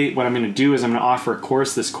the way, what I'm going to do is I'm going to offer a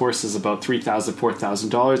course. This course is about $3,000,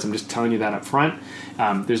 $4,000. I'm just telling you that up front.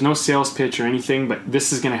 There's no sales pitch or anything, but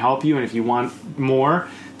this is going to help you, and if you want more,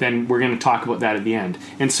 then we're going to talk about that at the end.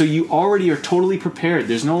 And so you already are totally prepared.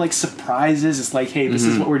 There's no like surprises. It's like, hey, this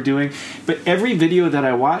is what we're doing. But every video that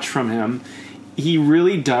I watch from him, he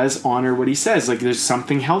really does honor what he says. Like, there's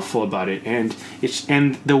something helpful about it, and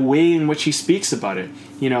the way in which he speaks about it.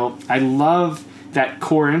 I love that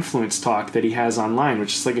core influence talk that he has online,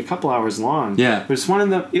 which is like a couple hours long. Yeah.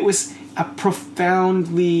 It was a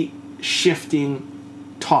profoundly shifting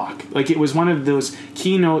talk. Like, it was one of those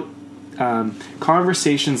keynote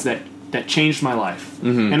conversations that changed my life.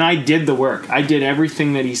 And I did the work. I did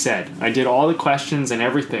everything that he said. I did all the questions and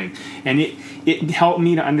everything. And it helped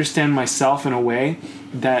me to understand myself in a way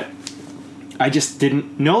that I just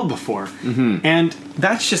didn't know before. And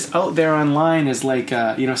that's just out there online as like,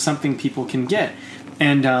 something people can get.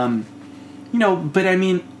 And, but I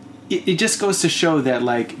mean, it just goes to show that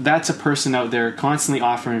like, that's a person out there constantly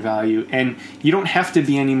offering value, and you don't have to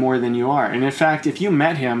be any more than you are. And in fact, if you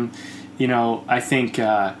met him, I think,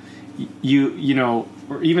 or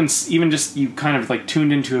even just you kind of like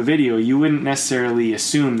tuned into a video, you wouldn't necessarily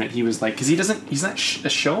assume that he was like, because he's not a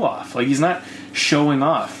show off. Like, he's not showing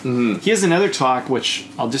off. He has another talk, which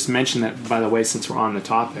I'll just mention that, by the way, since we're on the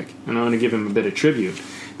topic, and I want to give him a bit of tribute.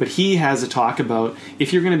 But he has a talk about,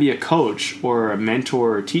 if you're going to be a coach or a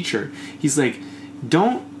mentor or teacher, he's like,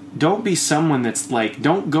 don't be someone that's like,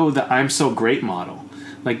 don't go the I'm so great model.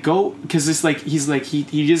 Like, go, because it's like, he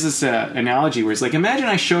uses this analogy where he's like, imagine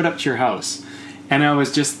I showed up to your house and I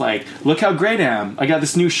was just like, look how great I am. I got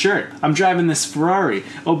this new shirt. I'm driving this Ferrari.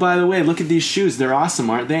 Oh, by the way, look at these shoes. They're awesome,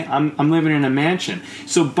 aren't they? I'm living in a mansion.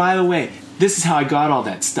 So, by the way, this is how I got all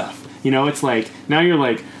that stuff. It's like, now you're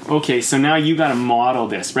like, okay, so now you got to model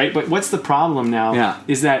this, right? But what's the problem now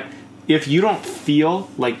is that if you don't feel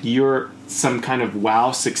like you're some kind of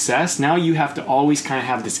wow success, now you have to always kind of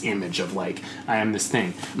have this image of like, I am this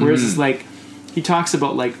thing. Whereas it's like, he talks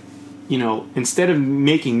about like, instead of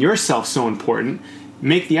making yourself so important,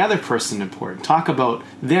 make the other person important. Talk about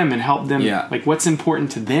them and help them, like what's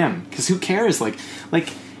important to them. Because who cares? Like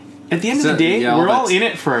at the end of the day, we're all in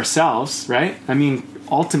it for ourselves, right? I mean,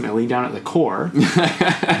 ultimately down at the core.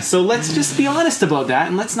 So let's just be honest about that,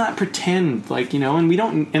 and let's not pretend like, and we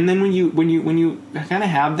don't. And then when you kind of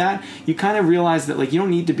have that, you kind of realize that like you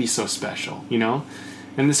don't need to be so special,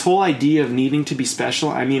 And this whole idea of needing to be special,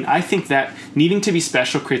 I mean, I think that needing to be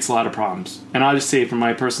special creates a lot of problems. And I'll just say from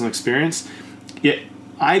my personal experience,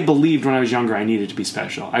 I believed when I was younger I needed to be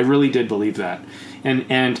special. I really did believe that.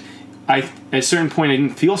 And at a certain point I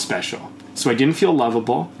didn't feel special. So I didn't feel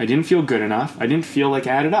lovable. I didn't feel good enough. I didn't feel like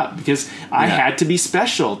I added up because I had to be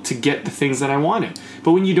special to get the things that I wanted.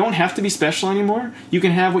 But when you don't have to be special anymore, you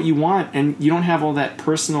can have what you want, and you don't have all that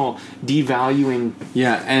personal devaluing.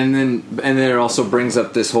 Yeah, and then it also brings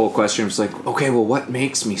up this whole question. It's like, okay, well, what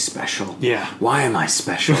makes me special? Yeah. Why am I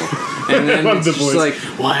special? And then it's just like,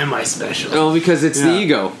 why am I special? Oh, because it's the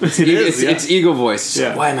ego. It's ego voice.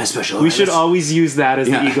 Yeah. Why am I special? We should always use that as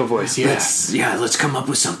the ego voice. Yeah. Let's come up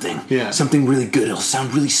with something. Yeah. Something really good. It'll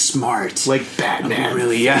sound really smart. Like Batman.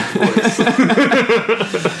 Really,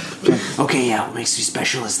 Okay, yeah. What makes me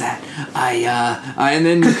special is that and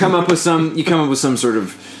then you come up with some sort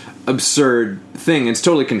of absurd thing. It's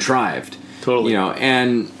totally contrived. Totally.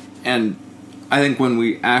 And I think when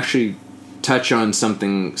we actually touch on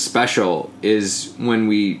something special is when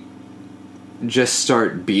we just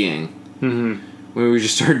start being. Mm-hmm. When we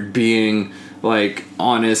just start being like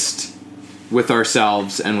honest with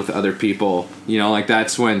ourselves and with other people, like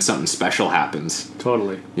that's when something special happens.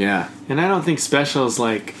 Totally. Yeah. And I don't think special is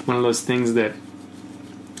like one of those things that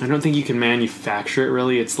I don't think you can manufacture it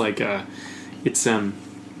really. It's like it's kind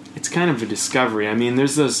of a discovery. I mean,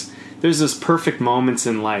 there's those perfect moments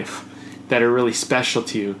in life that are really special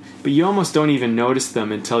to you, but you almost don't even notice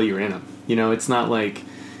them until you're in them. It's not like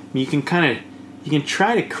you can try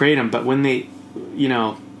to create them, but when they,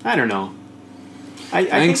 I don't know. I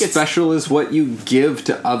think special is what you give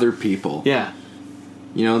to other people. Yeah.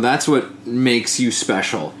 That's what makes you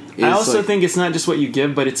special. I also think it's not just what you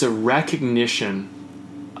give, but it's a recognition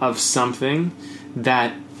of something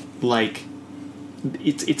that, like,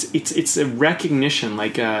 it's a recognition.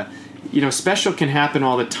 Like, special can happen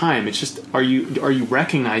all the time. It's just, are you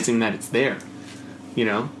recognizing that it's there?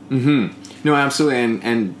 Mm-hmm. No, absolutely,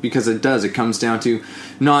 and because it comes down to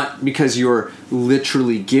not because you're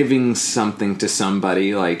literally giving something to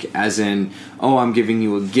somebody, like as in, oh, I'm giving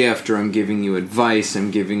you a gift, or I'm giving you advice, I'm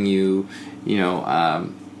giving you, I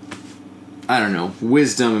don't know,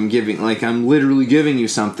 wisdom, I'm literally giving you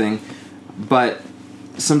something, but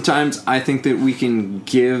sometimes I think that we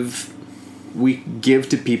give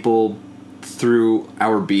to people through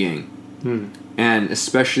our being. And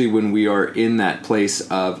especially when we are in that place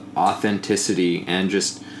of authenticity and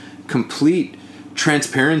just complete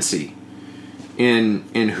transparency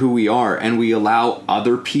in who we are, and we allow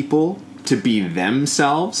other people to be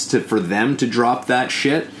themselves, for them to drop that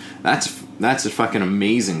shit, that's a fucking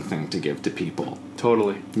amazing thing to give to people.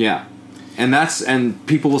 Totally. Yeah. And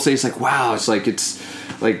people will say, it's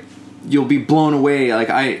like you'll be blown away. Like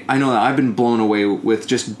I know that I've been blown away with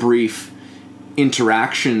just brief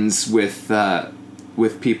interactions with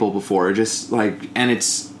people before, just like, and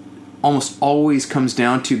it's almost always comes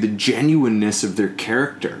down to the genuineness of their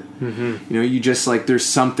character. Mm-hmm. You just like, there's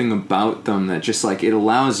something about them that just like, it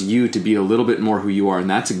allows you to be a little bit more who you are, and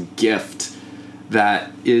that's a gift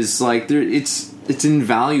that is like, it's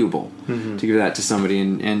invaluable to give that to somebody.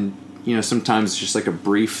 And sometimes it's just like a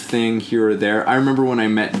brief thing here or there. I remember when I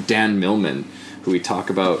met Dan Millman, who we talk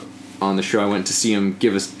about on the show. I went to see him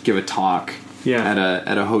give a talk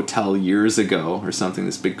at a hotel years ago or something,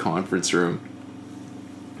 this big conference room.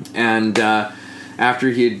 And after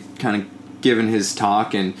he had kind of given his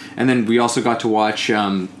talk, and then we also got to watch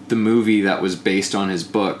the movie that was based on his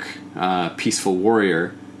book, Peaceful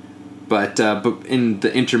Warrior. But in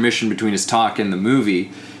the intermission between his talk and the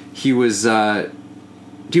movie, he was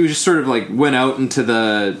just sort of like went out into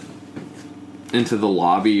the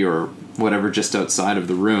lobby or whatever just outside of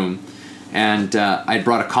the room, and I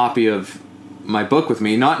brought a copy of my book with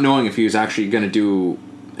me, not knowing if he was actually going to do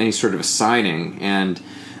any sort of a signing, and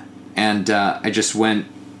I just went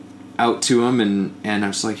out to him and I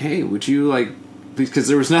was like, hey, would you like, because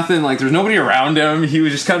there was nothing, like there was nobody around him, he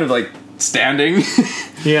was just kind of like standing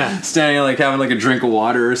standing like having like a drink of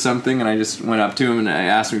water or something, and I just went up to him and I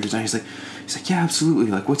asked him if he was on. He's like, yeah,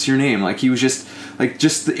 absolutely, like, what's your name? Like, he was just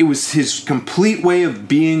it was his complete way of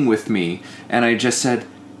being with me, and I just said,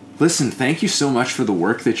 listen, thank you so much for the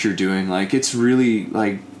work that you're doing, like, it's really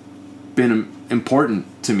like been important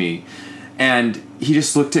to me. And he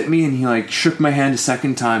just looked at me and he like shook my hand a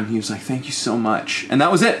second time. He was like, thank you so much, and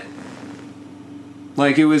that was it.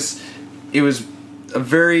 Like, it was a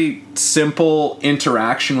very simple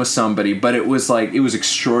interaction with somebody, but it was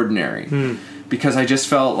extraordinary. because I just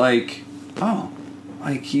felt like,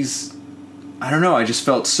 he's, I don't know, I just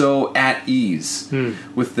felt so at ease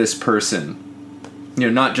with this person.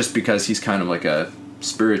 Not just because he's kind of like a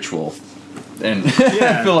spiritual and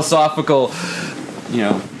philosophical,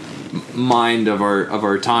 mind of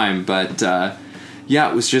our time, but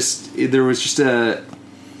it was just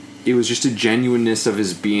a genuineness of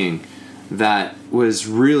his being that was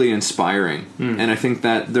really inspiring. And I think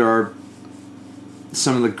that there are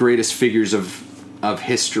some of the greatest figures of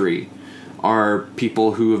history are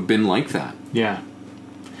people who have been like that.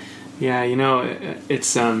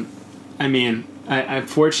 It's I'm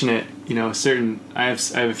fortunate, I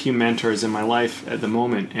have a few mentors in my life at the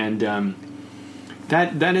moment, and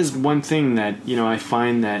that is one thing that I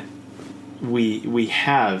find that we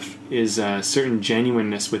have is a certain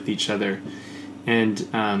genuineness with each other, and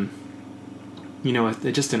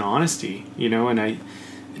just an honesty, and I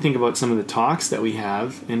think about some of the talks that we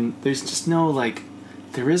have, and there's just no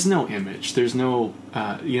there is no image, there's no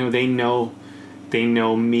they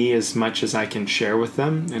know me as much as I can share with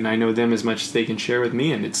them, and I know them as much as they can share with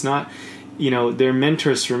me. And it's not, they're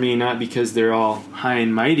mentors for me, not because they're all high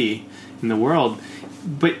and mighty in the world,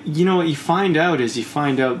 but what you find out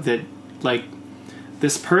that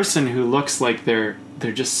this person who looks like they're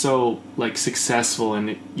just so successful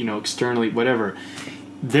and externally whatever,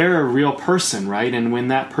 they're a real person, right? And when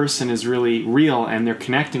that person is really real and they're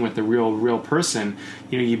connecting with the real person,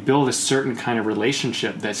 you build a certain kind of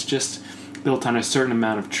relationship that's just built on a certain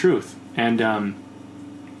amount of truth. And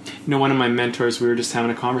one of my mentors, we were just having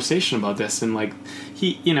a conversation about this, and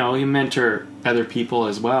he mentor other people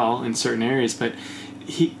as well in certain areas, but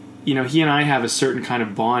he and I have a certain kind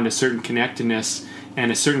of bond, a certain connectedness,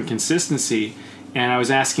 and a certain consistency. And I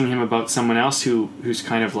was asking him about someone else who's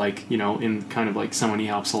kind of in kind of someone he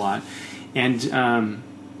helps a lot, and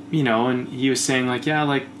and he was saying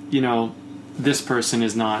this person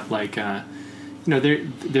is not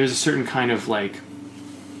there's a certain kind of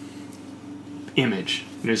image.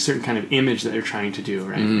 There's a certain kind of image that they're trying to do,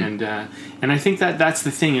 right? And I think that's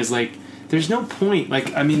the thing is there's no point.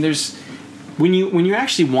 There's when you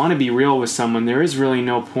actually want to be real with someone, there is really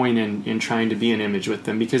no point in trying to be an image with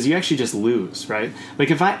them, because you actually just lose, right?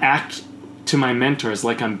 If I act to my mentors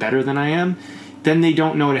like I'm better than I am, then they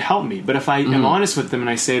don't know to help me. But if I am honest with them and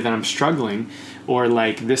I say that I'm struggling or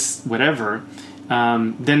this whatever,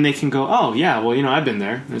 then they can go, oh yeah, well I've been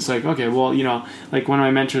there. And it's okay, well one of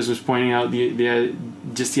my mentors was pointing out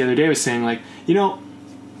just the other day was saying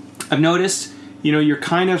I've noticed you're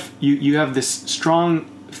kind of you have this strong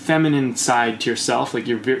feminine side to yourself,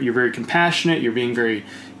 you're very compassionate, you're being very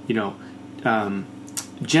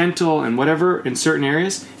gentle and whatever in certain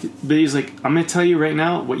areas, but he's I'm going to tell you right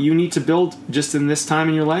now what you need to build just in this time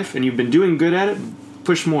in your life, and you've been doing good at it.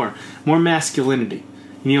 Push more masculinity.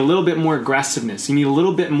 You need a little bit more aggressiveness. You need a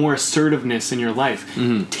little bit more assertiveness in your life.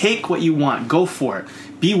 Take what you want. Go for it.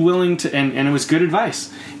 Be willing to, and it was good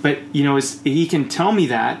advice. But, he can tell me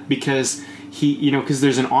that because because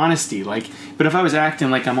there's an honesty. But if I was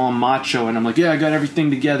acting like I'm all macho and I'm I got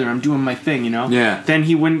everything together, I'm doing my thing, then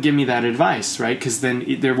he wouldn't give me that advice, right? Because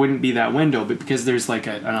then there wouldn't be that window. But because there's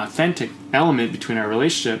an authentic element between our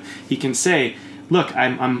relationship, he can say, look,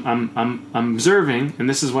 I'm observing, and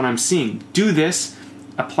this is what I'm seeing. Do this.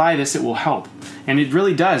 Apply this, it will help. And it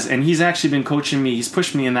really does. And he's actually been coaching me. He's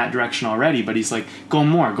pushed me in that direction already, but he's go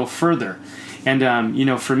more, go further. And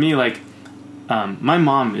for me, my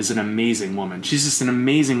mom is an amazing woman. She's just an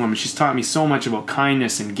amazing woman. She's taught me so much about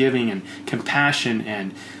kindness and giving and compassion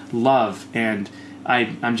and love, and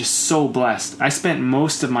I'm just so blessed. I spent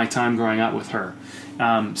most of my time growing up with her,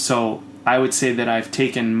 so I would say that I've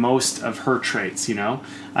taken most of her traits.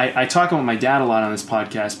 I talk about my dad a lot on this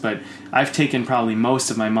podcast, but I've taken probably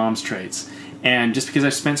most of my mom's traits. And just because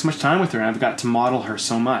I've spent so much time with her, I've got to model her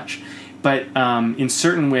so much. But in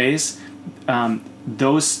certain ways,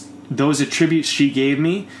 those attributes she gave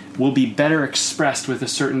me will be better expressed with a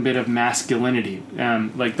certain bit of masculinity,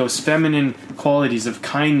 those feminine qualities of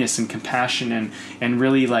kindness and compassion and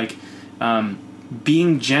really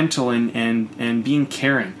being gentle and being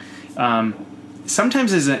caring.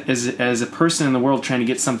 Sometimes as a person in the world trying to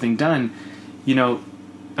get something done, you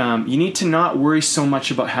need to not worry so much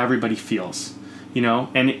about how everybody feels,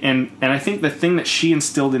 and I think the thing that she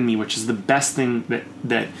instilled in me, which is the best thing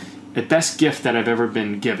that the best gift that I've ever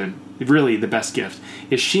been given, really the best gift,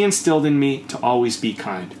 is she instilled in me to always be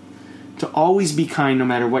kind. To always be kind no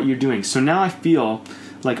matter what you're doing. So now I feel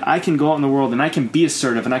like I can go out in the world and I can be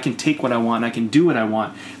assertive and I can take what I want and I can do what I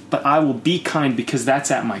want. but I will be kind because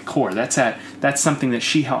that's at my core. That's something that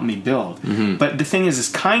she helped me build. But the thing is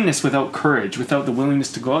kindness without courage, without the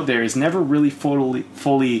willingness to go out there, is never really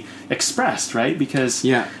fully expressed, right? Because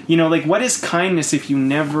like, what is kindness if you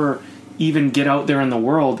never even get out there in the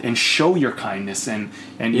world and show your kindness and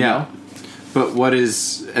you know? But what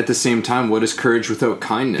is, at the same time, what is courage without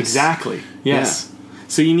kindness? Exactly. Yes.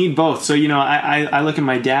 So you need both. So, I look at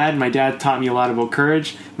my dad. My dad taught me a lot about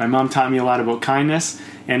courage. My mom taught me a lot about kindness.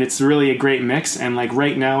 And it's really a great mix. And like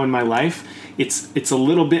right now in my life, it's a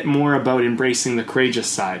little bit more about embracing the courageous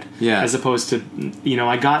side. As opposed to,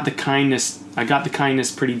 I got the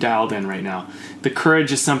kindness pretty dialed in right now. The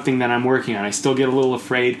courage is something that I'm working on. I still get a little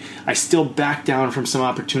afraid. I still back down from some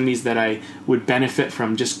opportunities that I would benefit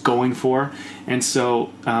from just going for. And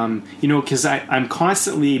so, because I'm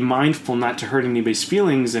constantly mindful not to hurt anybody's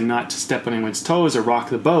feelings and not to step on anyone's toes or rock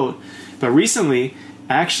the boat. But recently,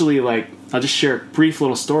 actually, I'll just share a brief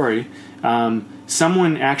little story.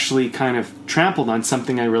 Someone actually kind of trampled on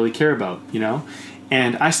something I really care about,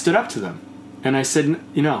 and I stood up to them. And I said,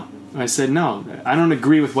 no, I don't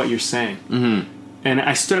agree with what you're saying. And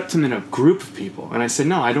I stood up to them in a group of people, and I said,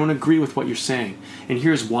 no, I don't agree with what you're saying, and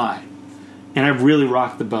here's why. And I really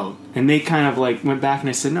rocked the boat. And they kind of went back, and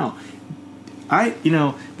I said, no,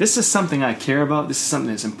 this is something I care about. This is something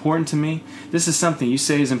that's important to me. This is something you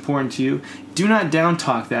say is important to you. Do not down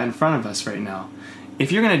talk that in front of us right now.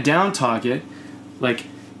 If you're going to down talk it,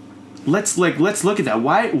 let's look at that.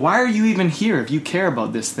 Why are you even here if you care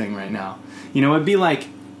about this thing right now?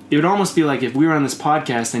 It would almost be like if we were on this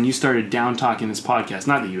podcast and you started down talking this podcast.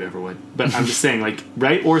 Not that you ever would, but I'm just saying,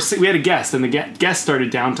 right? Or we had a guest and the guest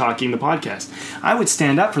started down talking the podcast. I would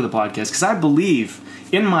stand up for the podcast because I believe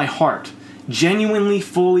in my heart, genuinely,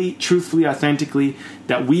 fully, truthfully, authentically,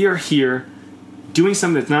 that we are here doing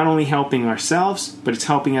something that's not only helping ourselves, but it's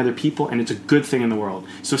helping other people, and it's a good thing in the world.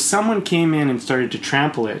 So if someone came in and started to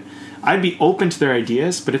trample it, I'd be open to their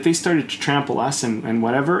ideas, but if they started to trample us and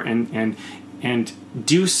whatever, and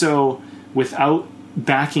do so without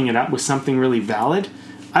backing it up with something really valid,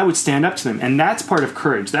 I would stand up to them. And that's part of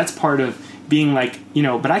courage. That's part of being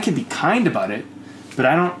but I can be kind about it, but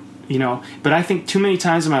I don't, but I think too many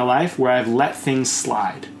times in my life where I've let things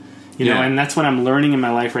slide, and that's what I'm learning in my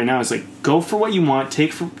life right now is go for what you want,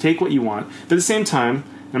 take what you want. But at the same time,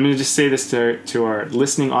 I'm going to just say this to our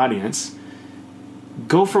listening audience,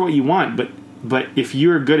 go for what you want, but if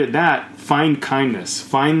you're good at that, find kindness,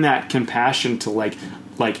 find that compassion to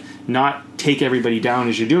not take everybody down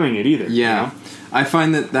as you're doing it either. I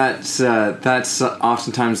find that's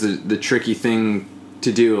oftentimes the tricky thing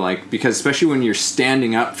to do, because especially when you're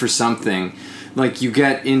standing up for something, you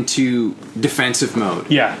get into defensive mode.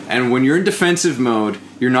 And when you're in defensive mode,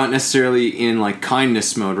 you're not necessarily in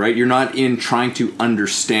kindness mode, right? You're not in trying to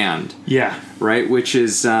understand. Right? Which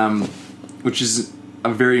is a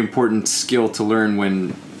very important skill to learn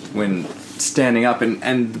when standing up.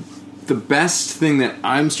 And the best thing that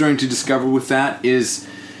I'm starting to discover with that is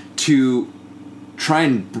to try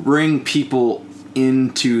and bring people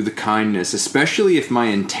into the kindness, especially if my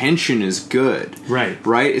intention is good.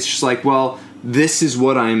 Right? It's just this is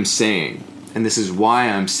what I'm saying, and this is why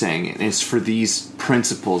I'm saying it, and it's for these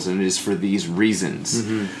principles, and it is for these reasons,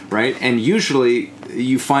 right? And usually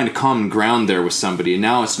you find a common ground there with somebody, and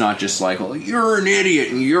now it's not just you're an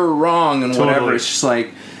idiot and you're wrong and whatever. It's just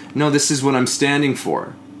no, this is what I'm standing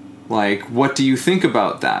for. What do you think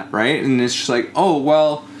about that, right? And it's just oh,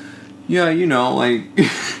 well, yeah,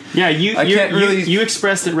 yeah, you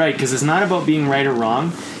expressed it right, because it's not about being right or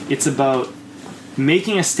wrong. It's about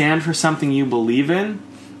making a stand for something you believe in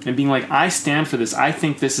and being I stand for this. I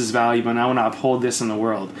think this is valuable, and I want to uphold this in the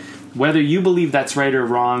world. Whether you believe that's right or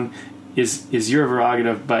wrong is your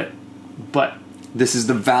prerogative, but this is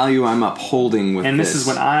the value I'm upholding with this. And this is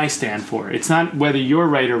what I stand for. It's not whether you're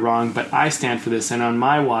right or wrong, but I stand for this, and on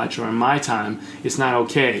my watch or on my time, it's not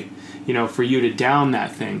okay, for you to down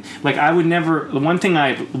that thing. I would never. One thing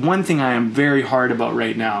I am very hard about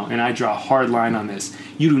right now, and I draw a hard line on this.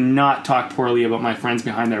 You do not talk poorly about my friends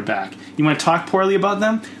behind their back. You want to talk poorly about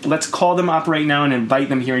them? Let's call them up right now and invite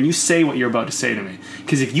them here, and you say what you're about to say to me.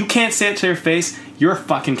 Because if you can't say it to their face, you're a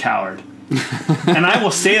fucking coward. And I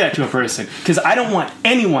will say that to a person, because I don't want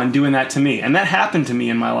anyone doing that to me, and that happened to me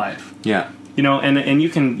in my life. And you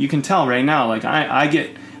can tell right now,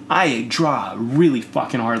 I draw a really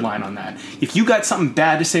fucking hard line on that. If you got something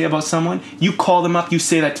bad to say about someone, you call them up, you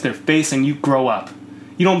say that to their face, and you grow up.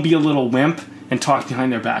 You don't be a little wimp and talk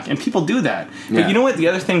behind their back. And people do that. But you know what the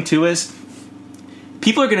other thing too is?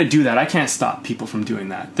 People are going to do that. I can't stop people from doing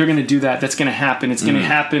that. They're going to do that. That's going to happen. It's going to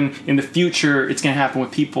happen in the future. It's going to happen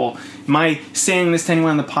with people. My saying this to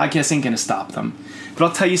anyone on the podcast ain't going to stop them. But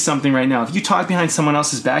I'll tell you something right now. If you talk behind someone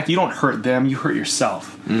else's back, you don't hurt them, you hurt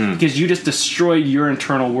yourself. Because you just destroyed your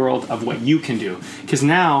internal world of what you can do. Because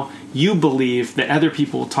now you believe that other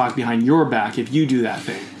people will talk behind your back if you do that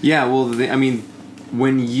thing. Yeah, well,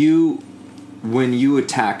 when you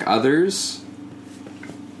attack others,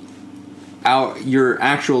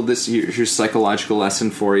 here's your psychological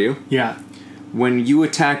lesson for you. Yeah. When you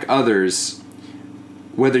attack others,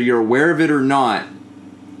 whether you're aware of it or not,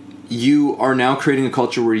 you are now creating a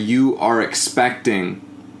culture where you are expecting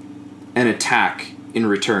an attack in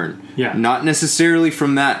return. Yeah. Not necessarily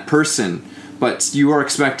from that person, but you are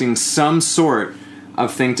expecting some sort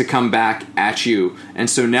of thing to come back at you. And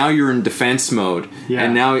so now you're in defense mode. Yeah.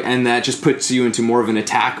 And that just puts you into more of an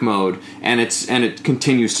attack mode, and it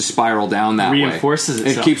continues to spiral down that way. Reinforces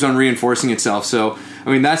itself. It keeps on reinforcing itself. So,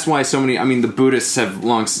 that's why so many, the Buddhists have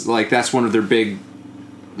that's one of their big,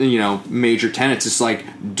 major tenets. It's like,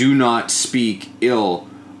 do not speak ill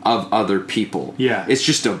of other people. Yeah. It's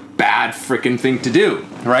just a bad freaking thing to do,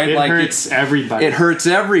 right? It hurts everybody. It hurts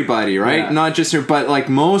everybody, right? Yeah. Not just her, but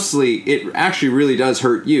mostly it actually really does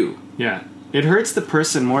hurt you. Yeah. It hurts the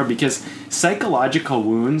person more because psychological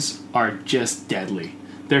wounds are just deadly.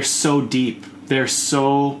 They're so deep. They're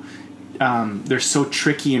so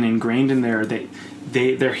tricky and ingrained in there that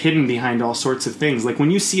they're hidden behind all sorts of things. Like when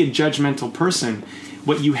you see a judgmental person,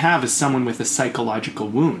 what you have is someone with a psychological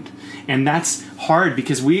wound. And that's hard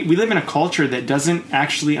because we live in a culture that doesn't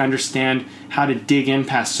actually understand how to dig in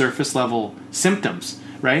past surface level symptoms,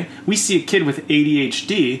 right? We see a kid with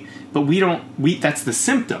ADHD, but that's the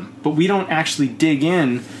symptom, but we don't actually dig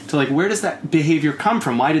in to where does that behavior come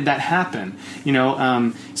from? Why did that happen?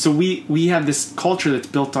 So we have this culture that's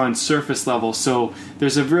built on surface level. So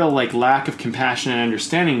there's a real lack of compassion and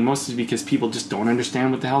understanding, mostly because people just don't understand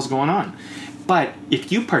what the hell's going on. But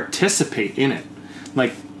if you participate in it,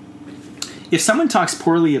 if someone talks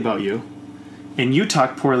poorly about you and you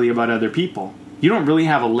talk poorly about other people, you don't really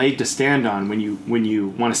have a leg to stand on when you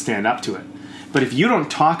want to stand up to it. But if you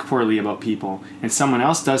don't talk poorly about people and someone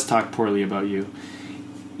else does talk poorly about you,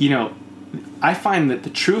 I find that the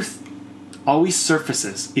truth always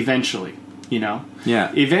surfaces eventually,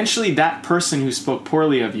 Yeah. Eventually that person who spoke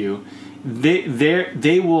poorly of you,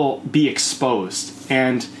 they will be exposed.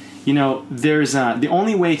 And there's the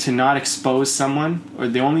only way to not expose someone, or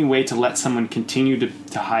the only way to let someone continue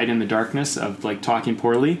to hide in the darkness of talking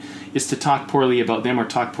poorly, is to talk poorly about them or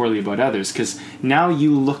talk poorly about others, because now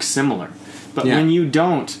you look similar. But when you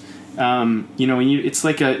don't, it's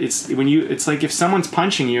like if someone's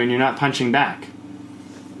punching you and you're not punching back,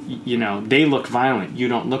 they look violent, you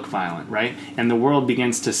don't look violent, right? And the world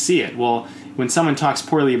begins to see it. Well, when someone talks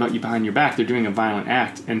poorly about you behind your back, they're doing a violent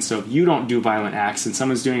act. And so if you don't do violent acts and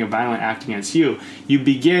someone's doing a violent act against you, you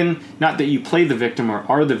begin, not that you play the victim or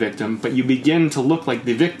are the victim, but you begin to look like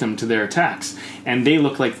the victim to their attacks. And they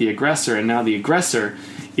look like the aggressor. And now the aggressor,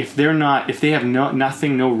 if they have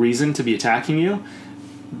no reason to be attacking you,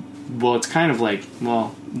 well, it's kind of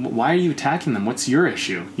why are you attacking them? What's your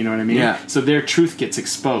issue? You know what I mean? Yeah. So their truth gets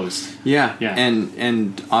exposed. Yeah.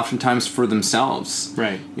 And oftentimes for themselves.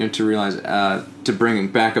 Right. To realize, to bring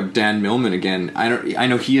back up Dan Millman again, I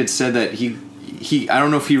know he had said that he I don't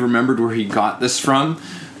know if he remembered where he got this from,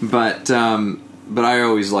 but I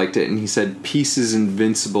always liked it. And he said, "Peace is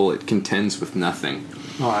invincible, it contends with nothing."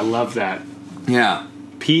 Oh, I love that. Yeah.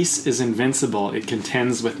 Peace is invincible, it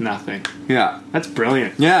contends with nothing. Yeah. That's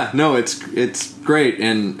brilliant. Yeah, no, it's great.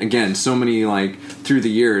 And again, so many through the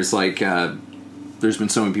years, there's been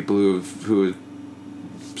so many people who have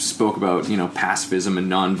spoke about, pacifism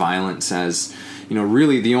and nonviolence as,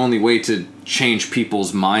 really the only way to change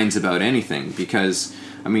people's minds about anything, because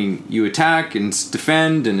you attack and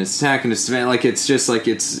defend and attack and defend, it's just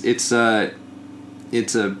it's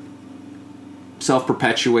a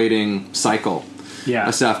self-perpetuating cycle. Yeah.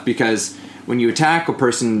 Of stuff, because when you attack, a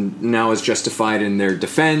person now is justified in their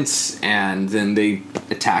defense, and then they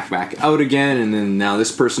attack back out again, and then now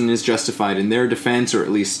this person is justified in their defense, or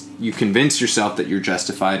at least you convince yourself that you're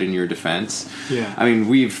justified in your defense. Yeah.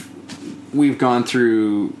 We've gone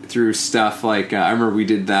through stuff I remember we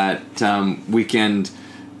did that weekend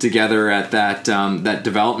together at that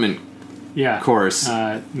development course.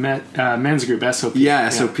 Men's group, SOP. Yeah,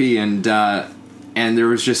 SOP, and there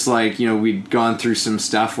was just we'd gone through some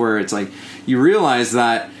stuff where it's you realize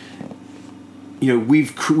that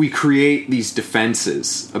we create these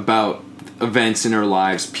defenses about events in our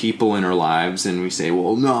lives, people in our lives, and we say,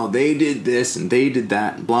 well, no, they did this and they did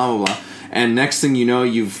that and blah blah blah, and next thing you know,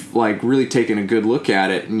 you've really taken a good look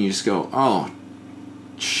at it and you just go, oh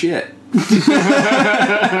shit.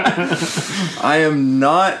 I am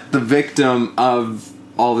not the victim of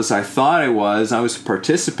all this I thought I was a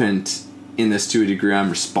participant in this to a degree. I'm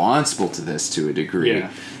responsible to this to a degree.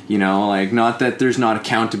 Yeah. You know, like, not that there's not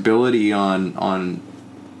accountability on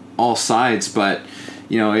all sides, but,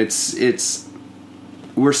 you know, it's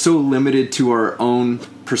we're so limited to our own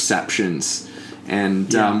perceptions,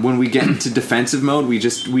 and when we get into defensive mode, we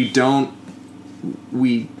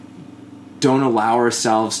don't allow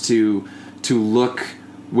ourselves to look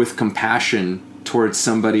with compassion towards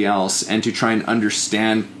somebody else and to try and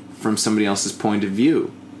understand from somebody else's point of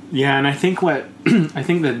view. Yeah, and I think that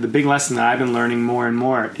the big lesson that I've been learning more and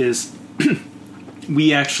more is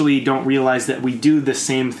we actually don't realize that we do the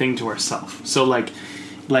same thing to ourselves. So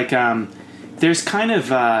there's kind of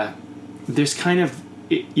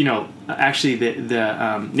you know, actually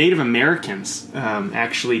the Native Americans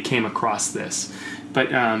actually came across this, but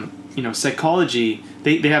you know, psychology,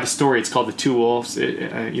 they have a story. It's called The Two Wolves.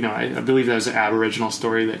 You know, I believe that was an Aboriginal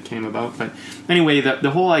story that came about. But anyway,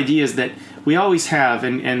 the whole idea is that we always have,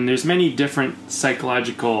 and there's many different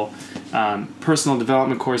psychological personal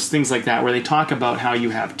development courses, things like that, where they talk about how you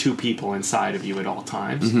have two people inside of you at all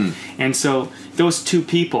times. Mm-hmm. And so those two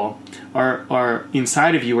people are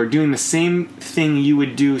inside of you are doing the same thing you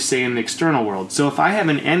would do, say, in the external world. So if I have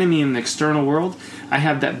an enemy in the external world, I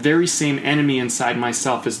have that very same enemy inside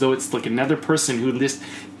myself, as though it's like another person who just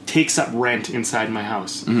takes up rent inside my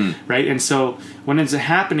house, right? And so what ends up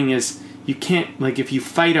happening is you can't, like, if you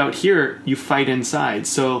fight out here, you fight inside.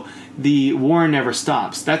 So the war never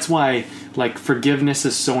stops. That's why, like, forgiveness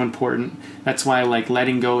is so important. That's why, like,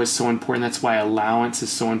 letting go is so important. That's why allowance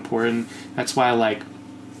is so important. That's why, like,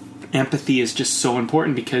 empathy is just so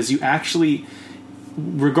important, because you actually,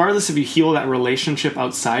 regardless if you heal that relationship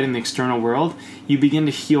outside in the external world, you begin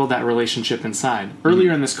to heal that relationship inside.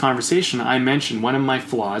 Earlier in this conversation, I mentioned one of my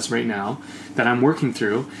flaws right now that I'm working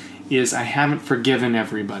through is I haven't forgiven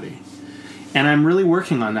everybody. And I'm really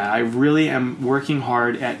working on that. I really am working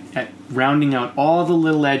hard at rounding out all the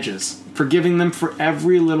little edges, forgiving them for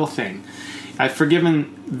every little thing. I've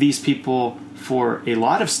forgiven these people for a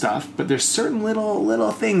lot of stuff, but there's certain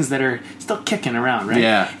little things that are still kicking around, right?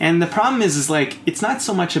 Yeah. And the problem is like, it's not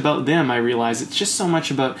so much about them, I realize. It's just so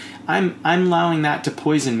much about I'm allowing that to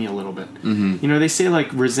poison me a little bit. Mm-hmm. You know, they say,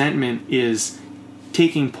 like, resentment is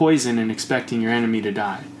taking poison and expecting your enemy to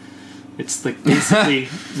die. It's like basically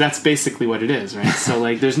that's basically what it is, right? So,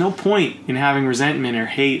 like, there's no point in having resentment or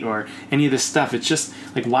hate or any of this stuff. It's just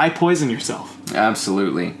like, why poison yourself?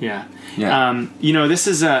 Absolutely. Yeah. Yeah. You know, this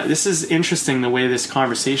is interesting, the way this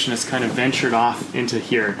conversation has kind of ventured off into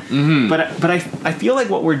here. Mm-hmm. But I feel like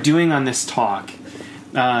what we're doing on this talk,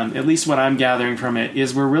 at least what I'm gathering from it,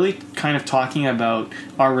 is we're really kind of talking about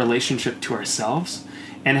our relationship to ourselves,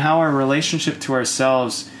 and how our relationship to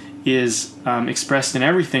ourselves is expressed in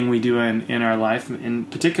everything we do in our life,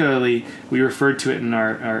 and particularly we referred to it in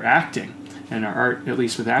our acting and our art, at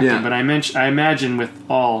least with acting. Yeah. But I imagine with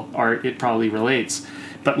all art it probably relates.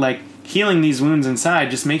 But, like, healing these wounds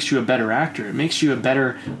inside just makes you a better actor. It makes you a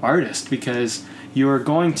better artist, because you're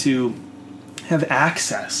going to have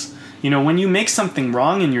access. You know, when you make something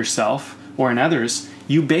wrong in yourself or in others,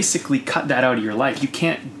 you basically cut that out of your life.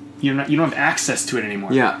 You don't have access to it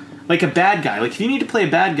anymore. Yeah. Like a bad guy. Like, if you need to play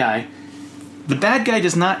a bad guy, the bad guy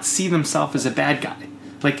does not see themselves as a bad guy.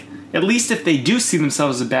 Like, at least if they do see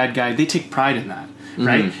themselves as a bad guy, they take pride in that,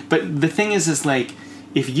 right? Mm-hmm. But the thing is like,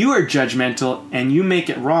 if you are judgmental and you make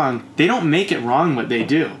it wrong, they don't make it wrong what they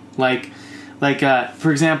do. Like,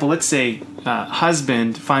 for example, let's say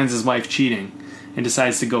husband finds his wife cheating and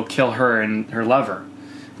decides to go kill her and her lover.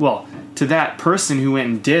 Well, to that person who went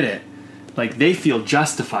and did it, like, they feel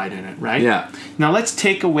justified in it, right? Yeah. Now let's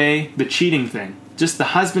take away the cheating thing. Just the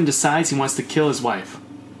husband decides he wants to kill his wife,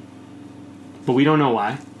 but we don't know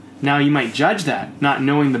why. Now you might judge that, not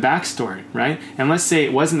knowing the backstory, right? And let's say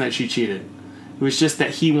it wasn't that she cheated. It was just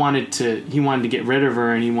that he wanted to get rid of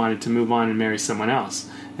her, and he wanted to move on and marry someone else.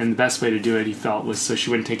 And the best way to do it, he felt, was so she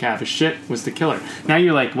wouldn't take half his shit, was to kill her. Now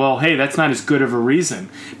you're like, well, hey, that's not as good of a reason.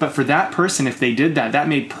 But for that person, if they did that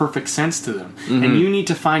made perfect sense to them. Mm-hmm. And you need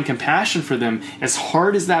to find compassion for them, as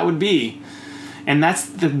hard as that would be. And that's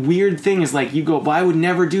the weird thing, is like, you go, well, I would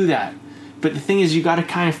never do that. But the thing is, you got to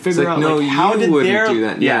kind of figure out, no, like, how did do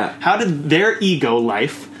that. Yeah. How did their ego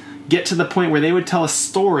life get to the point where they would tell a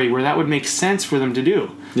story where that would make sense for them to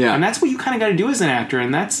do? Yeah. And that's what you kind of got to do as an actor,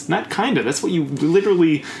 and that's not kind of. That's what you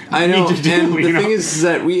literally need to do. And the thing is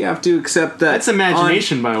that we have to accept that. That's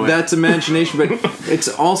imagination, by the way. That's imagination, but it's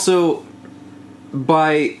also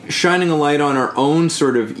by shining a light on our own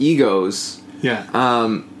sort of egos. Yeah.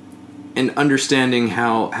 And understanding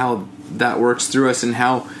how that works through us, and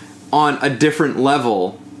how on a different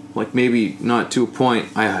level, like maybe not to a point,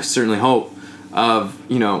 I certainly hope, of,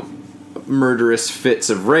 murderous fits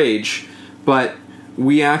of rage, but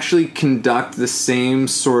we actually conduct the same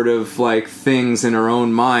sort of like things in our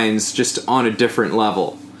own minds, just on a different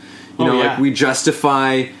level. Like we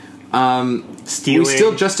justify stealing. We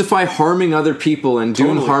still justify harming other people and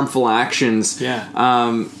doing harmful actions. Yeah.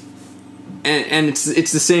 And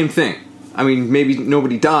it's the same thing. I mean, maybe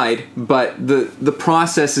nobody died, but the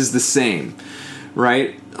process is the same,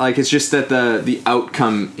 right? Like, it's just that the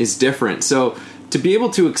outcome is different. So to be able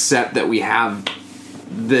to accept that we have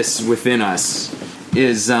this within us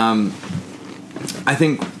is, I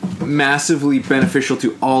think, massively beneficial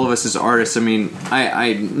to all of us as artists. I mean,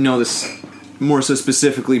 I know this more so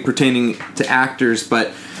specifically pertaining to actors,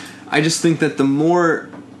 but I just think that the more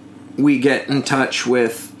we get in touch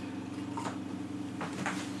with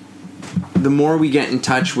that, the more we get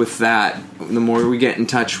in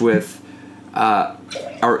touch with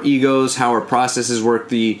our egos, how our processes work,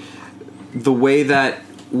 the way that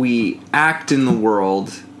we act in the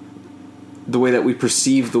world, the way that we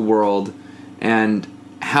perceive the world, and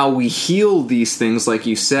how we heal these things, like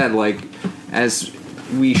you said, like as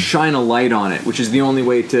we shine a light on it, which is the only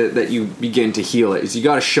way that you begin to heal it, is you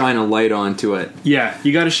got to shine a light onto it. Yeah,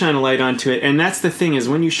 you got to shine a light onto it. And that's the thing, is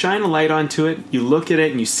when you shine a light onto it, you look at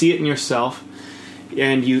it and you see it in yourself,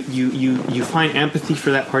 and you find empathy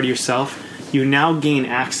for that part of yourself, you now gain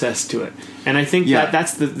access to it. And I think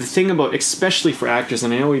that's the thing about, especially for actors,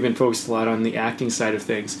 and I know we've been focused a lot on the acting side of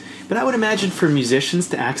things, but I would imagine for musicians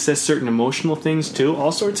to access certain emotional things too,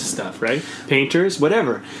 all sorts of stuff, right? Painters,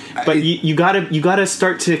 whatever. But you gotta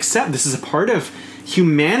start to accept this is a part of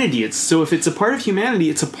humanity. So if it's a part of humanity,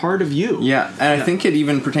 it's a part of you. Yeah, and I think it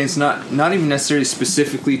even pertains not even necessarily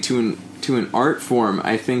specifically to an art form.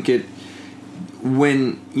 I think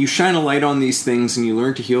when you shine a light on these things and you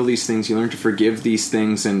learn to heal these things, you learn to forgive these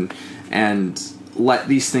things and let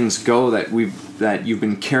these things go that you've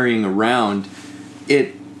been carrying around,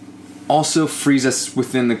 it also frees us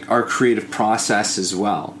within our creative process as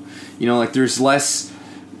well. Like there's less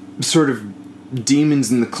sort of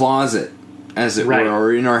demons in the closet, as it were,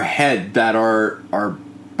 or in our head that are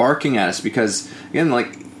barking at us, because again,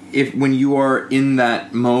 like when you are in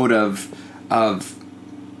that mode of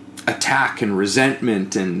attack and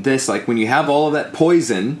resentment and this, like when you have all of that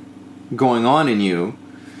poison going on in you,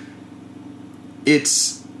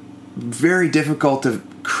 it's very difficult to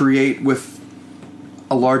create with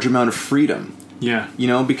a large amount of freedom. Yeah.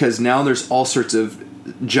 Because now there's all sorts of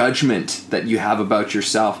judgment that you have about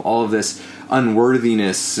yourself, all of this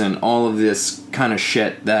unworthiness and all of this kind of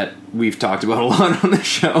shit that we've talked about a lot on the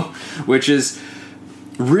show, which is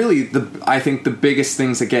really I think the biggest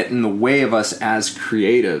things that get in the way of us as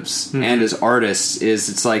creatives and as artists is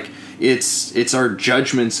it's our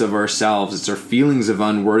judgments of ourselves, it's our feelings of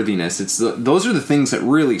unworthiness. Those are the things that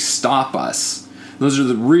really stop us. Those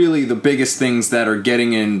are really the biggest things that are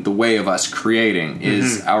getting in the way of us creating,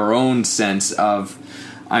 is our own sense of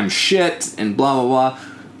I'm shit and blah blah blah.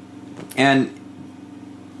 And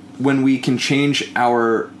when we can change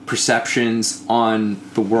our perceptions on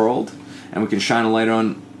the world, and we can shine a light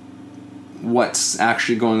on what's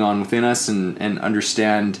actually going on within us and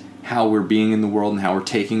understand how we're being in the world and how we're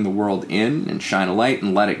taking the world in, and shine a light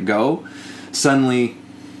and let it go, suddenly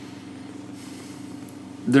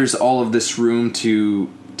there's all of this room to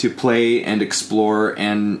play and explore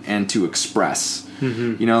and to express.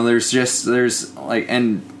 There's like,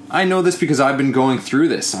 and I know this because I've been going through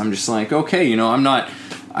this. I'm just like, okay,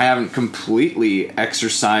 I haven't completely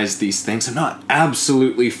exercised these things. I'm not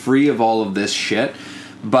absolutely free of all of this shit,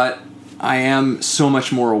 but I am so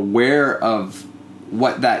much more aware of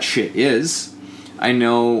what that shit is. I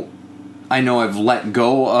know I've let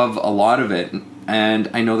go of a lot of it, and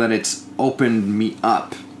I know that it's opened me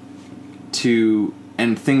up to,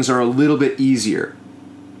 and things are a little bit easier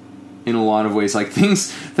in a lot of ways. Like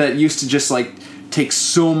things that used to just like take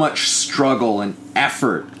so much struggle and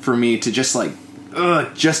effort for me to just like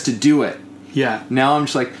just to do it. Yeah. Now I'm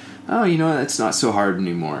just like, oh, it's not so hard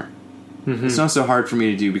anymore. It's not so hard for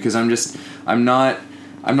me to do, because I'm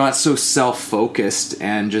not so self-focused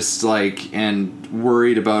and just like and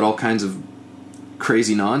worried about all kinds of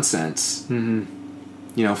crazy nonsense.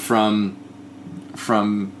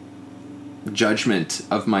 From judgment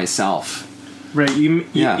of myself. Right.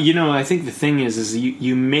 I think the thing is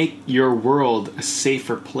you make your world a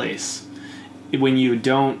safer place when you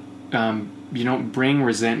don't bring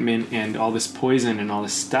resentment and all this poison and all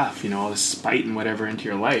this stuff, all this spite and whatever into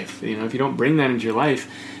your life. If you don't bring that into your life,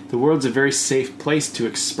 the world's a very safe place to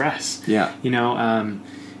express. Yeah. And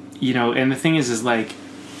the thing is like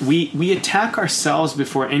we attack ourselves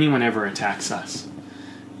before anyone ever attacks us.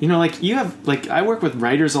 you know, like you have, like I work with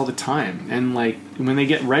writers all the time, and like when they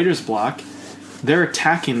get writer's block, they're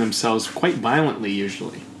attacking themselves quite violently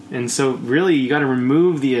usually. And so really you got to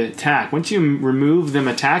remove the attack. Once you remove them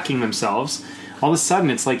attacking themselves, all of a sudden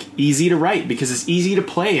it's like easy to write because it's easy to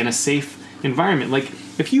play in a safe environment. Like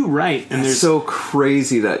if you write and It's so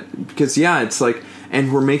crazy that, because it's like,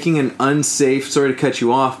 and we're making an unsafe, sorry to cut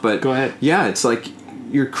you off, but Go ahead. Yeah, it's like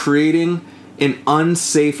you're creating an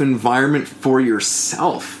unsafe environment for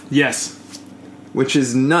yourself. Yes. Which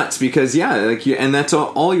is nuts because like and that's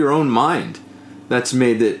all your own mind that's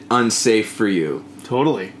made it unsafe for you.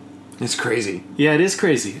 Totally. It's crazy. Yeah, it is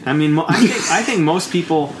crazy. I mean, I think most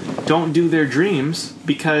people don't do their dreams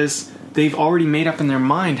because they've already made up in their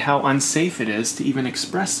mind how unsafe it is to even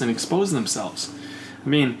express and expose themselves. I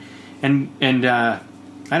mean, and I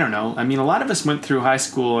don't know. I mean, a lot of us went through high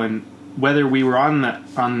school, and whether we were on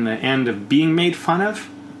the end of being made fun of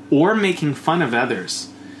or making fun of others,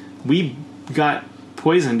 we got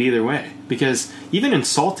poisoned either way. Because even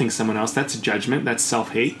insulting someone else, that's judgment, that's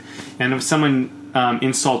self-hate. And if someone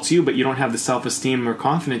insults you, but you don't have the self-esteem or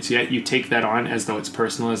confidence yet, you take that on as though it's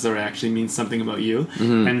personal, as though it actually means something about you,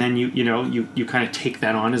 and then you kind of take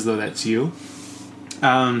that on as though that's you.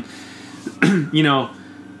 You know,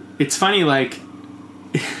 it's funny, like,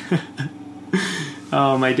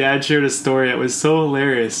 oh, my dad shared a story that was so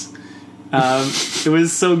hilarious. It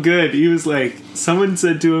was so good. He was like, someone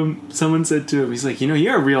said to him, he's like, you know,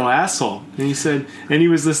 you're a real asshole. And he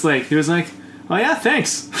was like, oh yeah,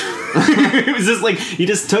 thanks. It was just like, he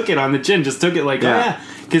just took it on the chin, just took it like, oh yeah.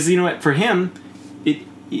 Because you know what, for him, it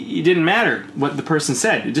didn't matter what the person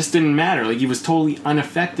said. It just didn't matter. Like, he was totally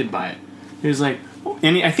unaffected by it. He was like,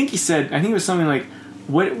 and I think it was something like,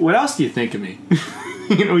 what else do you think of me?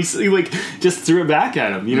 You know, he like just threw it back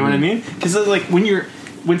at him. You know what I mean? Because like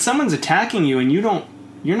when someone's attacking you and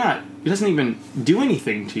it doesn't even do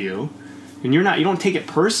anything to you, and you don't take it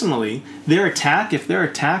personally. If their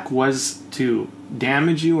attack was to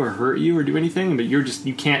damage you or hurt you or do anything, but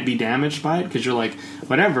you can't be damaged by it because you're like,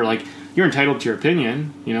 whatever, like, you're entitled to your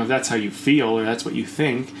opinion, you know, if that's how you feel or that's what you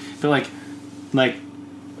think. But like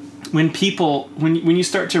when you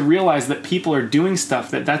start to realize that people are doing stuff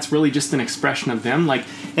that's really just an expression of them, like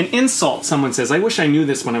an insult someone says, I wish I knew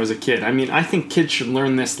this when I was a kid. I mean, I think kids should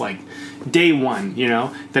learn this like day one, you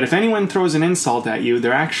know, that if anyone throws an insult at you,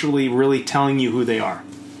 they're actually really telling you who they are.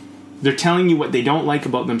 They're telling you what they don't like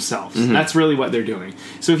about themselves. That's really what they're doing.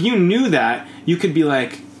 So if you knew that, you could be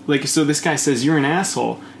like, so this guy says you're an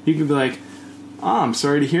asshole. You could be like, oh, I'm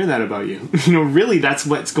sorry to hear that about you. You know, really, that's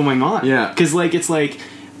what's going on. Yeah. Because like, it's like,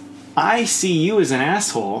 I see you as an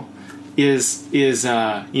asshole is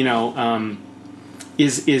your, you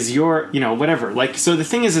know, whatever. Like, so the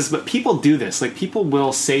thing is, but people do this. Like, people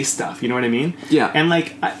will say stuff, you know what I mean? Yeah. And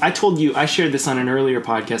like, I told you, I shared this on an earlier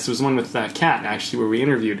podcast. It was one with Kat, actually, where we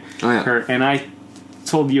interviewed her. And I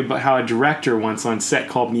told you about how a director once on set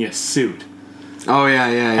called me a suit. Oh, yeah.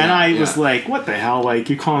 And I was like, what the hell? Like,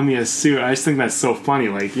 you calling me a suit? I just think that's so funny.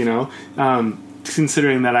 Like, you know,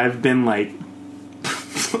 considering that I've been like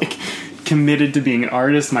committed to being an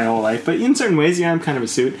artist my whole life, but in certain ways, yeah, I'm kind of a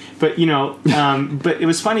suit. But you know, but it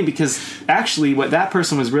was funny because actually, what that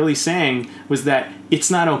person was really saying was that it's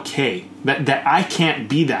not okay, that I can't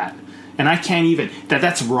be that, and I can't even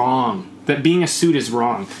that's wrong. That being a suit is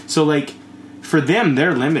wrong. So like, for them,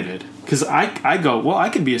 they're limited because I go, well, I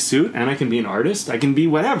could be a suit and I can be an artist. I can be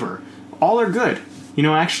whatever. All are good. You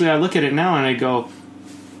know, actually, I look at it now and I go,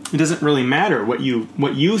 it doesn't really matter what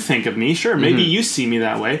you think of me. Sure, maybe you see me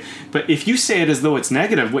that way, but if you say it as though it's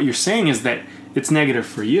negative, what you're saying is that it's negative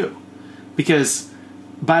for you. Because,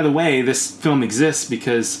 by the way, this film exists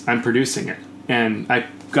because I'm producing it, and I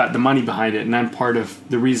got the money behind it, and I'm part of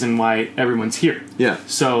the reason why everyone's here. Yeah.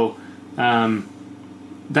 So,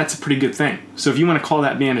 that's a pretty good thing. So if you want to call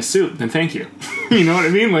that man a suit, then thank you. You know what I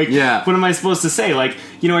mean? Like, what am I supposed to say? Like,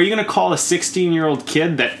 you know, are you going to call a 16-year-old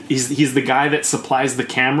kid that he's the guy that supplies the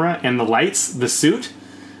camera and the lights, the suit?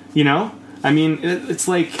 You know? I mean, it's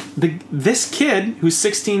like this kid who's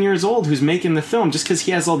 16 years old who's making the film, just because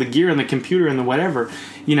he has all the gear and the computer and the whatever,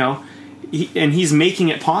 you know, and he's making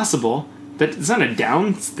it possible. That's not a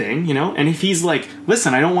down thing, you know? And if he's like,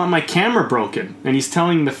 listen, I don't want my camera broken, and he's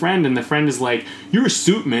telling the friend, and the friend is like, you're a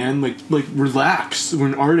suit, man, like relax, we're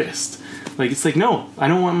an artist. Like, it's like, no, I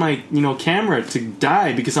don't want my, you know, camera to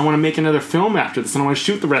die because I want to make another film after this, and I want to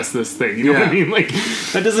shoot the rest of this thing, you know what I mean? Like,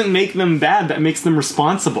 that doesn't make them bad, that makes them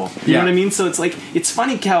responsible. You know what I mean? So it's like, it's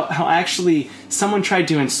funny how actually someone tried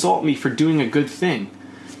to insult me for doing a good thing.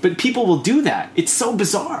 But people will do that. It's so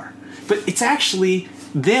bizarre. But it's actually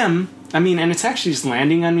them I mean, and it's actually just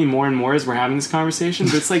landing on me more and more as we're having this conversation.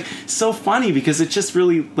 But it's like so funny because it's just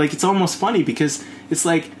really like it's almost funny because it's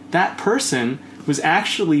like that person was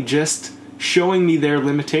actually just showing me their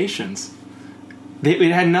limitations.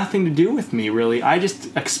 It had nothing to do with me, really. I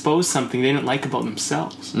just exposed something they didn't like about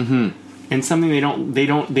themselves, and something they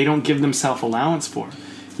don't give themselves allowance for.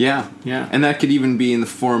 Yeah, Yeah. and that could even be in the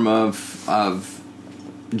form of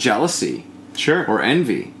jealousy, Sure, or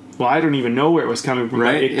envy. Well, I don't even know where it was coming from.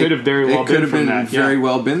 Right? But it could have very well been from that. Very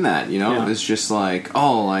well been that. You know, Yeah. it's just like,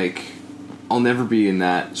 oh, like I'll never be in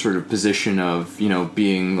that sort of position of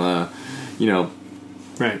being the,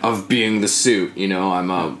 Right. of being the suit.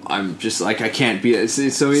 I'm just like I can't be.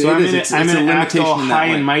 So I'm a gonna act all limitation in that high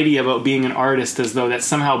way. and mighty about being an artist as though that's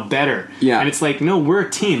somehow better. Yeah. And it's like, no, we're a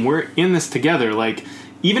team. We're in this together. Like,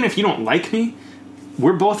 even if you don't like me,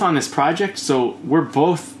 we're both on this project, so we're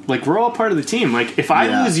both like we're all part of the team. Like, if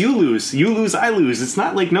I lose, you lose. You lose, I lose. It's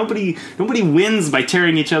not like nobody wins by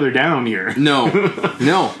tearing each other down here. No.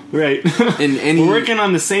 Right. In any we're working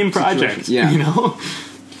on the same project. Yeah.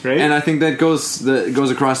 Right. And I think that goes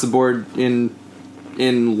across the board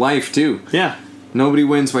in life too. Yeah. Nobody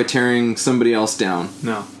wins by tearing somebody else down.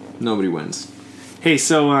 No. Nobody wins. Hey,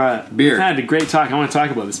 so beer. we've had a great talk. I want to talk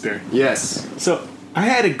about this beer. Yes. So I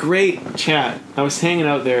had a great chat. I was hanging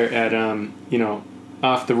out there at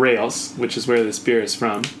Off the Rails, which is where this beer is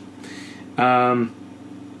from. And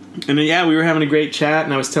yeah, we were having a great chat,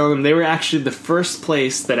 and I was telling them they were actually the first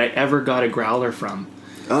place that I ever got a growler from.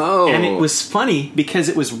 Oh. And it was funny because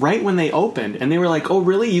it was right when they opened, and they were like, "Oh,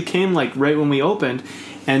 really? You came like right when we opened?"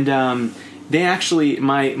 And they actually,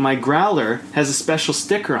 my growler has a special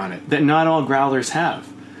sticker on it that not all growlers have.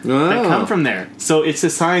 That come from there. So it's a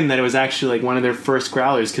sign that it was actually like one of their first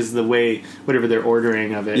growlers because of the way, whatever they're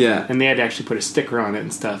ordering of it. Yeah. And they had to actually put a sticker on it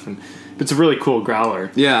and stuff. And it's a really cool growler.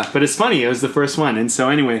 Yeah. But it's funny, it was the first one. And so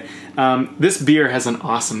anyway, this beer has an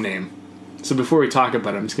awesome name. So before we talk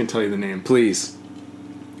about it, I'm just going to tell you the name. Please.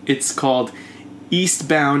 It's called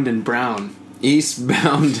Eastbound and Brown.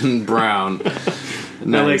 Eastbound and Brown.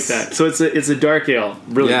 Nice. I like that. So it's a dark ale,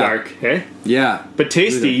 really dark, hey? Yeah. But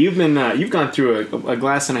tasty. You've gone through a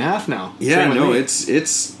glass and a half now. Yeah, Same with no, me.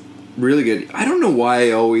 it's really good. I don't know why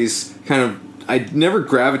I always I never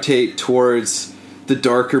gravitate towards the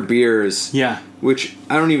darker beers. Yeah. Which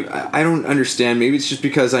I don't understand. Maybe it's just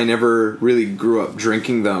because I never really grew up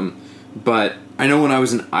drinking them. But I know when I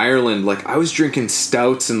was in Ireland, like I was drinking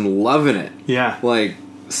stouts and loving it. Yeah. Like,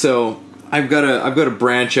 so I've got to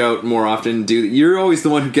branch out more often and do that. You're always the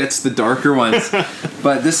one who gets the darker ones.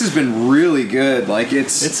 But this has been really good. Like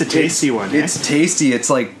it's a tasty one. It's tasty. It's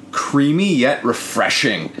like creamy yet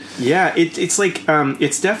refreshing. Yeah, it's like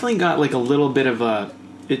it's definitely got like a little bit of a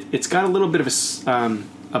it's got a little bit of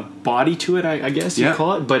a body to it, I guess you'd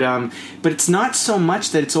call it. But it's not so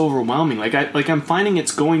much that it's overwhelming. I'm finding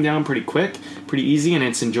it's going down pretty quick, pretty easy, and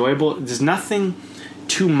it's enjoyable. There's nothing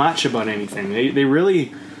too much about anything. They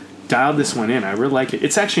really dialed this one in. I really like it.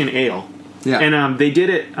 It's actually an ale. Yeah. And they did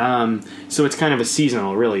it so it's kind of a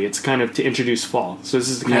seasonal, really. It's kind of to introduce fall. So this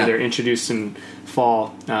is the kind of they're introducing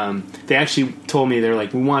fall. They actually told me they're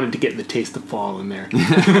like, we wanted to get the taste of fall in there.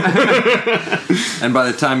 And by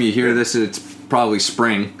the time you hear this, it's probably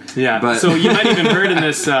spring. Yeah. But So you might even heard in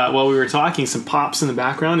this while we were talking some pops in the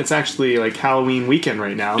background. It's actually like Halloween weekend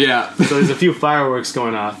right now. Yeah. So there's a few fireworks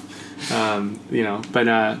going off.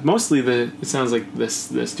 But mostly it sounds like the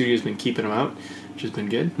studio's been keeping them out, which has been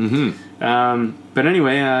good. Mm-hmm. But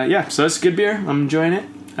anyway, so it's good beer. I'm enjoying it.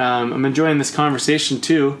 I'm enjoying this conversation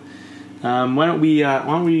too. Why don't we I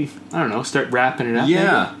don't know, start wrapping it up?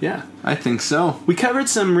 Yeah. Maybe? Yeah. I think so. We covered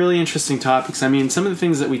some really interesting topics. I mean, some of the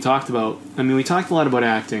things that we talked about, we talked a lot about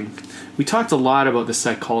acting. We talked a lot about the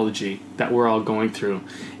psychology that we're all going through.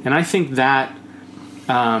 And I think that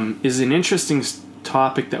is an interesting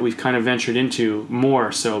topic that we've kind of ventured into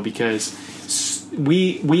more so because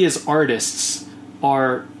we as artists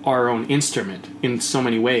are our own instrument in so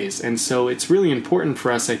many ways. And so it's really important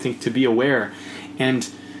for us, I think, to be aware. And,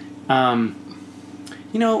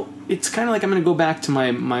 it's kind of like I'm going to go back to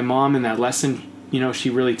my mom in that lesson. She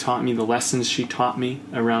really taught me the lessons she taught me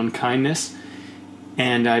around kindness.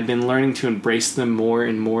 And I've been learning to embrace them more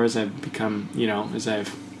and more as I've become, as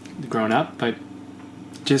I've grown up. But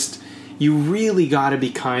just, you really got to be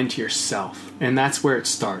kind to yourself. And that's where it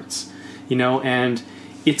starts, and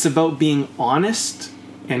it's about being honest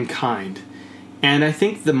and kind. And I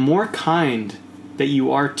think the more kind that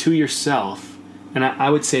you are to yourself, and I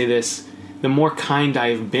would say this, the more kind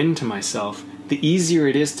I've been to myself, the easier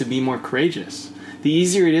it is to be more courageous. The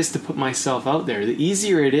easier it is to put myself out there. The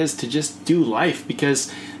easier it is to just do life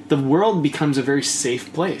because the world becomes a very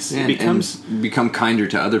safe place. And, it becomes become kinder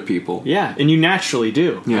to other people. Yeah, and you naturally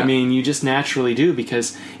do. Yeah. I mean, you just naturally do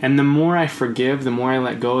and the more I forgive, the more I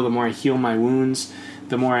let go, the more I heal my wounds,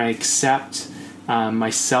 the more I accept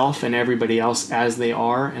myself and everybody else as they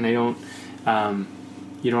are, and I don't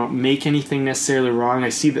make anything necessarily wrong. I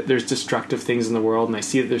see that there's destructive things in the world, and I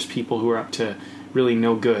see that there's people who are up to really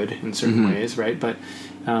no good in certain ways, right? But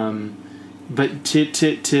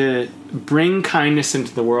to bring kindness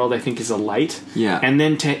into the world, I think, is a light. Yeah. And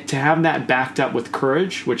then to have that backed up with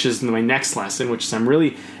courage, which is my next lesson, which is I'm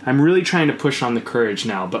really trying to push on the courage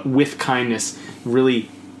now, but with kindness, really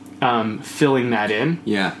filling that in.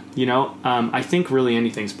 Yeah. I think really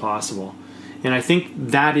anything's possible. And I think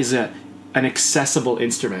that is an accessible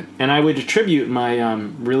instrument. And I would attribute my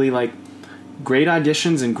really like great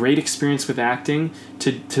auditions and great experience with acting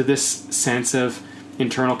to this sense of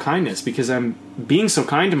internal kindness, because I'm being so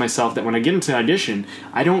kind to myself that when I get into an audition,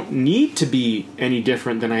 I don't need to be any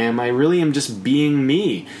different than I am. I really am just being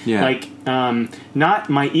me. Yeah. Like, not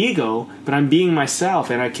my ego, but I'm being myself,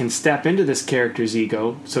 and I can step into this character's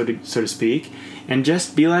ego, so to speak, and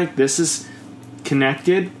just be like, this is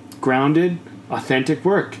connected, grounded, authentic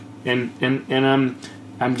work. And I'm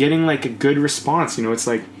getting like a good response. It's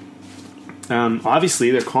like, obviously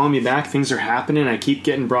they're calling me back, things are happening, I keep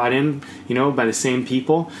getting brought in, by the same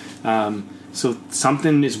people, so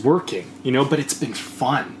something is working, but it's been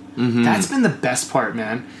fun. That's been the best part,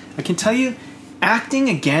 man. I can tell you, acting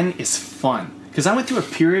again is fun, because I went through a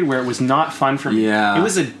period where it was not fun for me. Yeah. It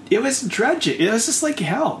was drudging. It was just like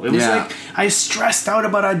hell. It was like I stressed out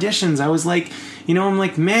about auditions. I was like, I'm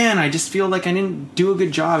like, man, I just feel like I didn't do a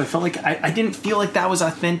good job. I felt like I didn't feel like that was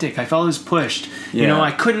authentic. I felt it was pushed. Yeah.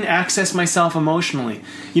 I couldn't access myself emotionally.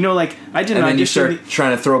 Like I didn't. And then you start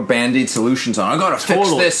trying to throw Band-Aid solutions on. I gotta fix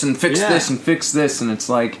this and fix this and fix this, and it's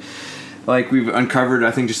like we've uncovered,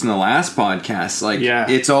 I think, just in the last podcast.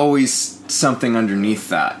 It's always something underneath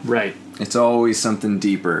that. Right. It's always something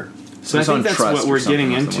deeper. So I think that's what we're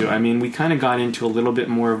getting into. I mean, we kind of got into a little bit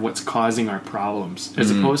more of what's causing our problems, as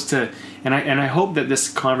opposed to, and I hope that this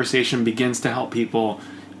conversation begins to help people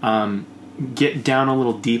get down a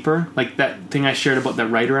little deeper. Like that thing I shared about that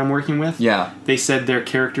writer I'm working with. Yeah. They said their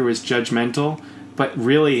character was judgmental, but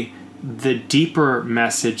really the deeper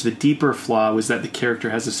message, the deeper flaw was that the character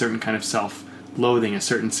has a certain kind of self-loathing, a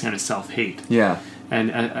certain kind of self-hate. Yeah.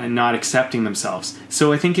 And not accepting themselves.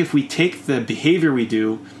 So I think if we take the behavior we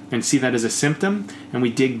do and see that as a symptom, and we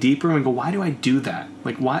dig deeper and we go, why do I do that?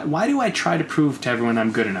 Like, why do I try to prove to everyone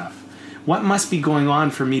I'm good enough? What must be going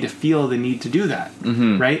on for me to feel the need to do that?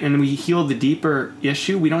 Right? And we heal the deeper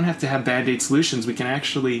issue. We don't have to have Band-Aid solutions. We can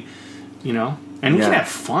actually, and we can have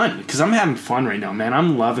fun, because I'm having fun right now, man.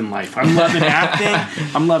 I'm loving life. I'm loving acting.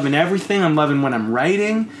 I'm loving everything. I'm loving when I'm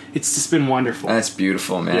writing. It's just been wonderful. That's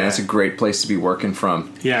beautiful, man. Yeah. That's a great place to be working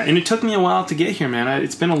from. Yeah, and it took me a while to get here, man.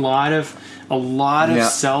 It's been a lot of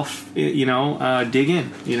self,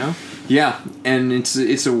 digging, Yeah, and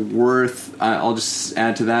it's a worth. I'll just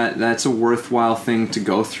add to that. That's a worthwhile thing to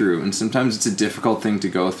go through, and sometimes it's a difficult thing to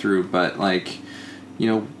go through. But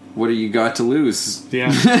what do you got to lose?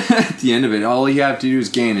 Yeah. At the end of it, all you have to do is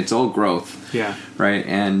gain. It's all growth. Yeah. Right,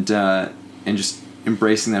 and just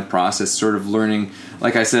embracing that process, sort of learning.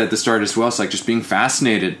 Like I said at the start as well, it's like just being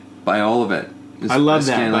fascinated by all of it. I love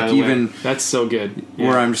that. Like even that's so good. Yeah.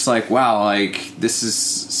 Where I'm just like, wow, like this is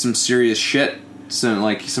some serious shit. So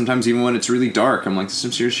like sometimes even when it's really dark, I'm like, this is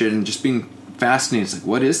some serious shit, and just being fascinated. It's like,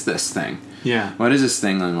 what is this thing? Yeah. What is this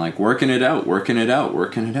thing? And like working it out, right?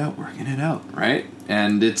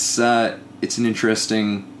 And it's an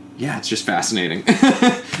interesting. Yeah, it's just fascinating.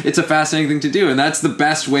 It's a fascinating thing to do, and that's the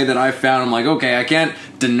best way that I've found. I'm like, okay, I can't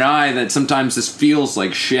deny that sometimes this feels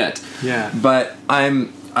like shit. Yeah. But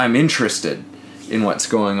I'm interested in what's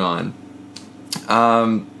going on.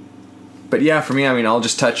 But yeah, for me, I mean, I'll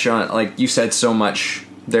just touch on, like you said so much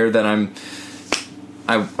there that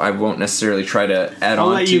I won't necessarily try to add I'll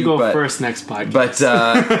on let to. You go first next podcast. But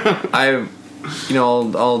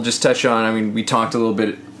I'll just touch on. I mean, we talked a little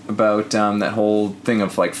bit about that whole thing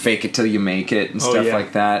of like fake it till you make it and stuff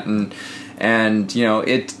like that, and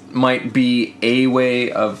it might be a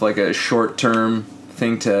way of like a short term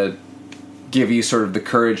thing to give you sort of the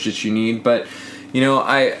courage that you need, but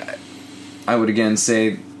I would again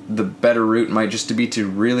say the better route might just be to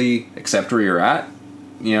really accept where you're at,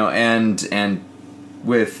 and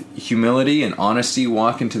with humility and honesty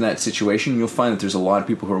walk into that situation. You'll find that there's a lot of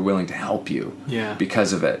people who are willing to help you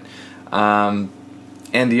because of it.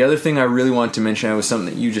 And the other thing I really want to mention, was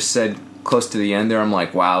something that you just said close to the end there. I'm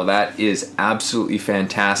like, wow, that is absolutely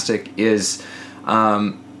fantastic, is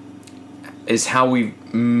how we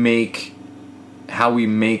make how we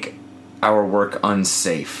make our work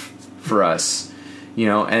unsafe for us, you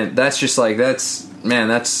know, and that's just like,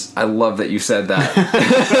 I love that you said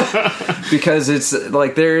that because it's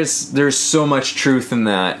like, there's so much truth in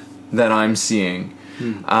that I'm seeing,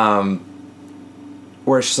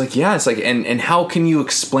 where it's just like, yeah, it's like, and how can you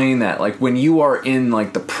explain that? Like when you are in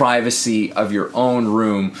like the privacy of your own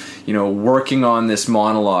room, you know, working on this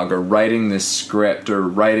monologue or writing this script or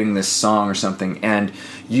writing this song or something, and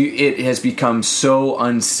it has become so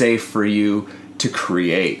unsafe for you to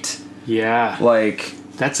create. Yeah. Like,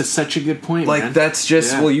 that's such a good point, like, man. that's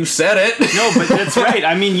just, well, you said it. No, but that's right.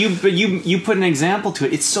 I mean, you put an example to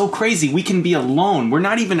it. It's so crazy. We can be alone. We're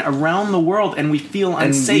not even around the world, and we feel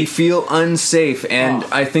unsafe. And we feel unsafe, and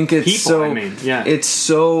I think it's it's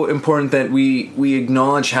so important that we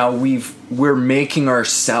acknowledge how we're making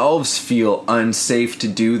ourselves feel unsafe to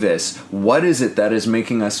do this. What is it that is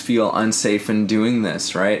making us feel unsafe in doing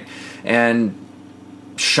this, right? And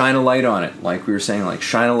shine a light on it, like we were saying, like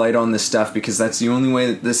shine a light on this stuff, because that's the only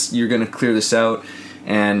way that you're going to clear this out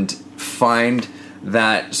and find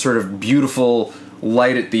that sort of beautiful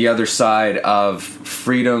light at the other side of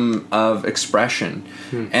freedom of expression.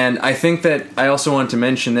 And I think that I also wanted to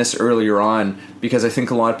mention this earlier on, because I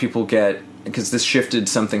think a lot of people because this shifted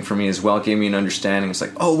something for me as well. It gave me an understanding. It's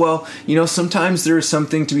like, oh, well, you know, sometimes there is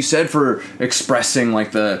something to be said for expressing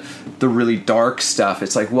like the really dark stuff.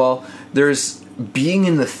 It's like, well, there's being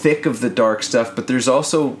in the thick of the dark stuff, but there's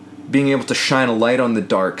also being able to shine a light on the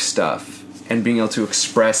dark stuff and being able to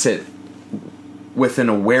express it with an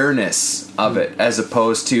awareness of it, as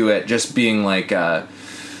opposed to it just being like a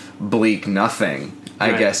bleak nothing.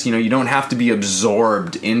 I guess, you know, you don't have to be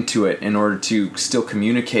absorbed into it in order to still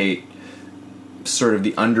communicate sort of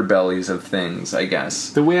the underbellies of things, I guess.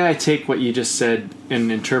 The way I take what you just said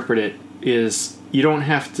and interpret it is, you don't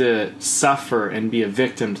have to suffer and be a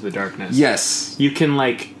victim to the darkness. Yes. You can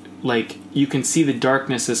like you can see the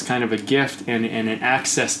darkness as kind of a gift and an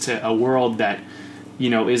access to a world that, you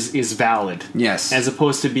know, is valid. Yes. As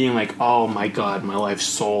opposed to being like, oh my God, my life's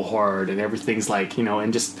so hard and everything's like, you know,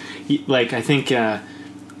 and just like, I think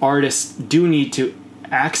artists do need to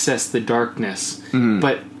access the darkness,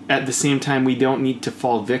 but at the same time, we don't need to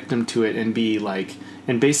fall victim to it and be like,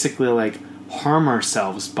 and basically like harm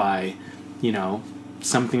ourselves by, you know,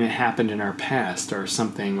 something that happened in our past or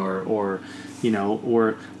something, or you know,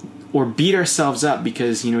 or beat ourselves up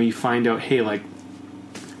because, you know, you find out, hey, like,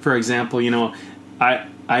 for example, you know,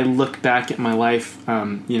 I look back at my life,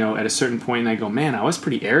 you know, at a certain point and I go, man, I was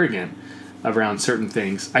pretty arrogant around certain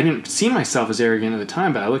things. I didn't see myself as arrogant at the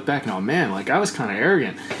time, but I look back and, oh man, like I was kind of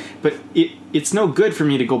arrogant. But it's no good for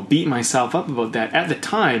me to go beat myself up about that. At the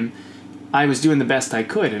time, I was doing the best I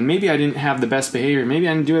could, and maybe I didn't have the best behavior, maybe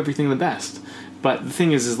I didn't do everything the best. But the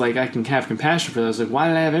thing is like, I can have compassion for those. Like, why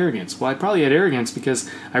did I have arrogance? Well, I probably had arrogance because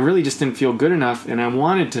I really just didn't feel good enough, and I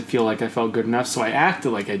wanted to feel like I felt good enough, so I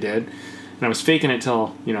acted like I did, and I was faking it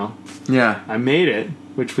till, you know, I made it,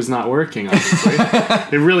 which was not working, obviously.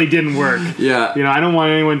 It really didn't work. Yeah. You know, I don't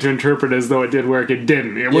want anyone to interpret as though it did work. It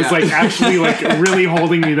didn't. It was like actually like really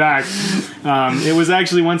holding me back. It was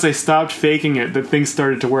actually once I stopped faking it that things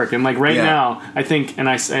started to work. And like right now, I think, and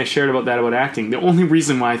I shared about acting, the only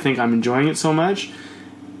reason why I think I'm enjoying it so much,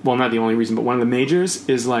 well, not the only reason, but one of the majors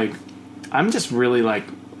is like, I'm just really like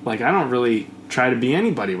I don't really try to be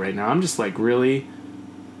anybody right now. I'm just like really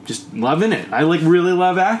just loving it. I like really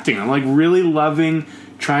love acting. I'm like really loving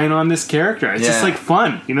trying on this character. It's just like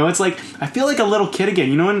fun, you know. It's like I feel like a little kid again,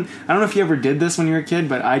 you know. And I don't know if you ever did this when you were a kid,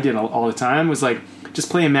 but I did all the time. Was like just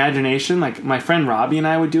play imagination. Like my friend Robbie and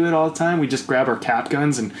I would do it all the time. We just grab our cap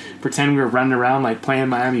guns and pretend we were running around like playing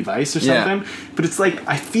Miami Vice or something. But it's like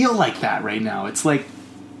I feel like that right now. It's like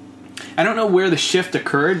I don't know where the shift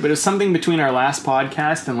occurred, but it's something between our last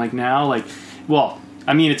podcast and like now. Like, well,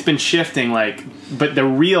 I mean, it's been shifting. Like, but the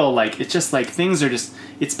real like it's just like things are just.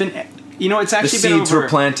 It's been. You know, it's actually been the seeds were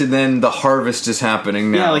planted, then the harvest is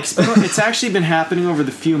happening now. Yeah, like it's actually been happening over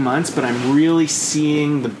the few months, but I'm really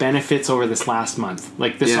seeing the benefits over this last month.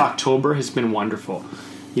 Like this October has been wonderful.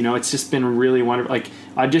 You know, it's just been really wonderful. Like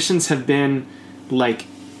auditions have been like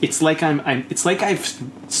it's like it's like I've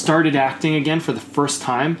started acting again for the first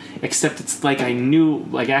time, except it's like I knew,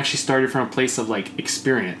 like I actually started from a place of like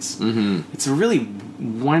experience. Mm-hmm. It's a really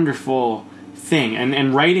wonderful thing,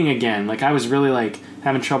 and writing again. Like I was really like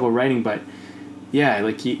having trouble writing, but yeah,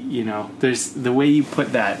 like you know, there's the way you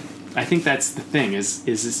put that. I think that's the thing is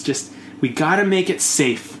it's just we got to make it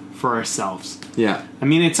safe for ourselves. Yeah. I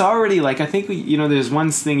mean, it's already like I think you know, there's one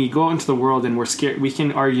thing you go out into the world and we're scared. We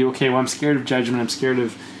can argue, okay, well, I'm scared of judgment. I'm scared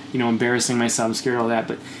of, you know, embarrassing myself. I'm scared of all that.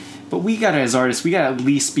 But But we gotta, as artists, we gotta at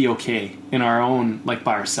least be okay in our own, like,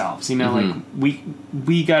 by ourselves. You know, like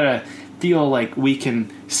we gotta feel like we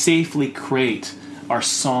can safely create our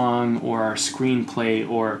song or our screenplay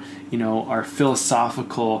or, you know, our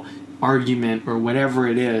philosophical argument or whatever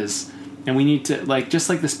it is. And we need to, like, just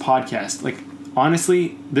like this podcast, like,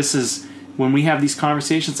 honestly, this is, when we have these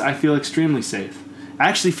conversations, I feel extremely safe. I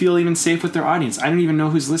actually feel even safe with their audience. I don't even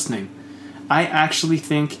know who's listening. I actually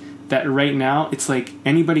think that right now, it's like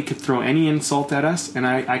anybody could throw any insult at us, and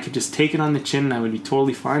I could just take it on the chin, and I would be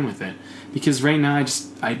totally fine with it. Because right now,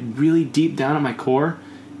 I really deep down at my core,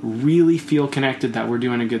 really feel connected that we're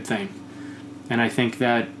doing a good thing. And I think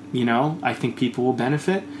that, you know, I think people will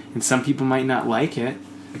benefit, and some people might not like it.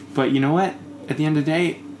 But you know what? At the end of the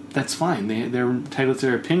day, that's fine. They're entitled to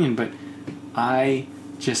their opinion, but I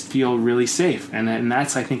just feel really safe. And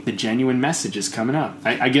that's, I think, the genuine message is coming up.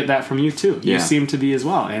 I get that from you, too. You seem to be as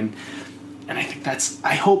well. And I think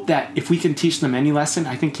I hope that if we can teach them any lesson,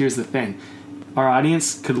 I think here's the thing. Our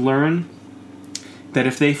audience could learn that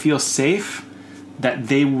if they feel safe, that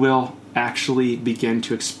they will actually begin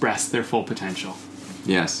to express their full potential.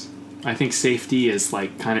 Yes. I think safety is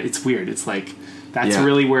like it's weird. It's like, that's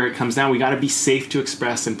really where it comes down. We got to be safe to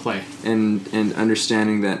express and play. And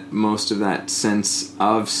understanding that most of that sense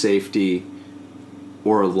of safety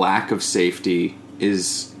or lack of safety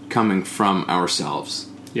is coming from ourselves.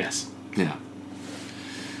 Yes. Yeah.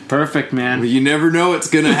 Perfect, man. Well, you never know what's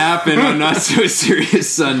going to happen on Not So Serious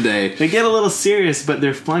Sunday. They get a little serious, but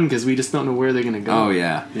they're fun because we just don't know where they're going to go. Oh,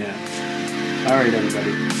 yeah. Yeah. All right,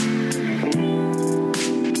 everybody.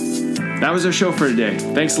 That was our show for today.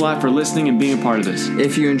 Thanks a lot for listening and being a part of this.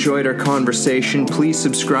 If you enjoyed our conversation, please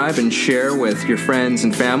subscribe and share with your friends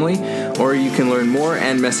and family, or you can learn more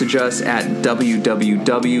and message us at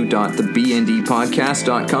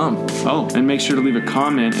www.thebndpodcast.com. Oh, and make sure to leave a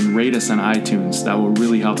comment and rate us on iTunes. That will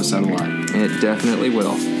really help us out a lot. It definitely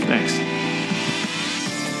will. Thanks.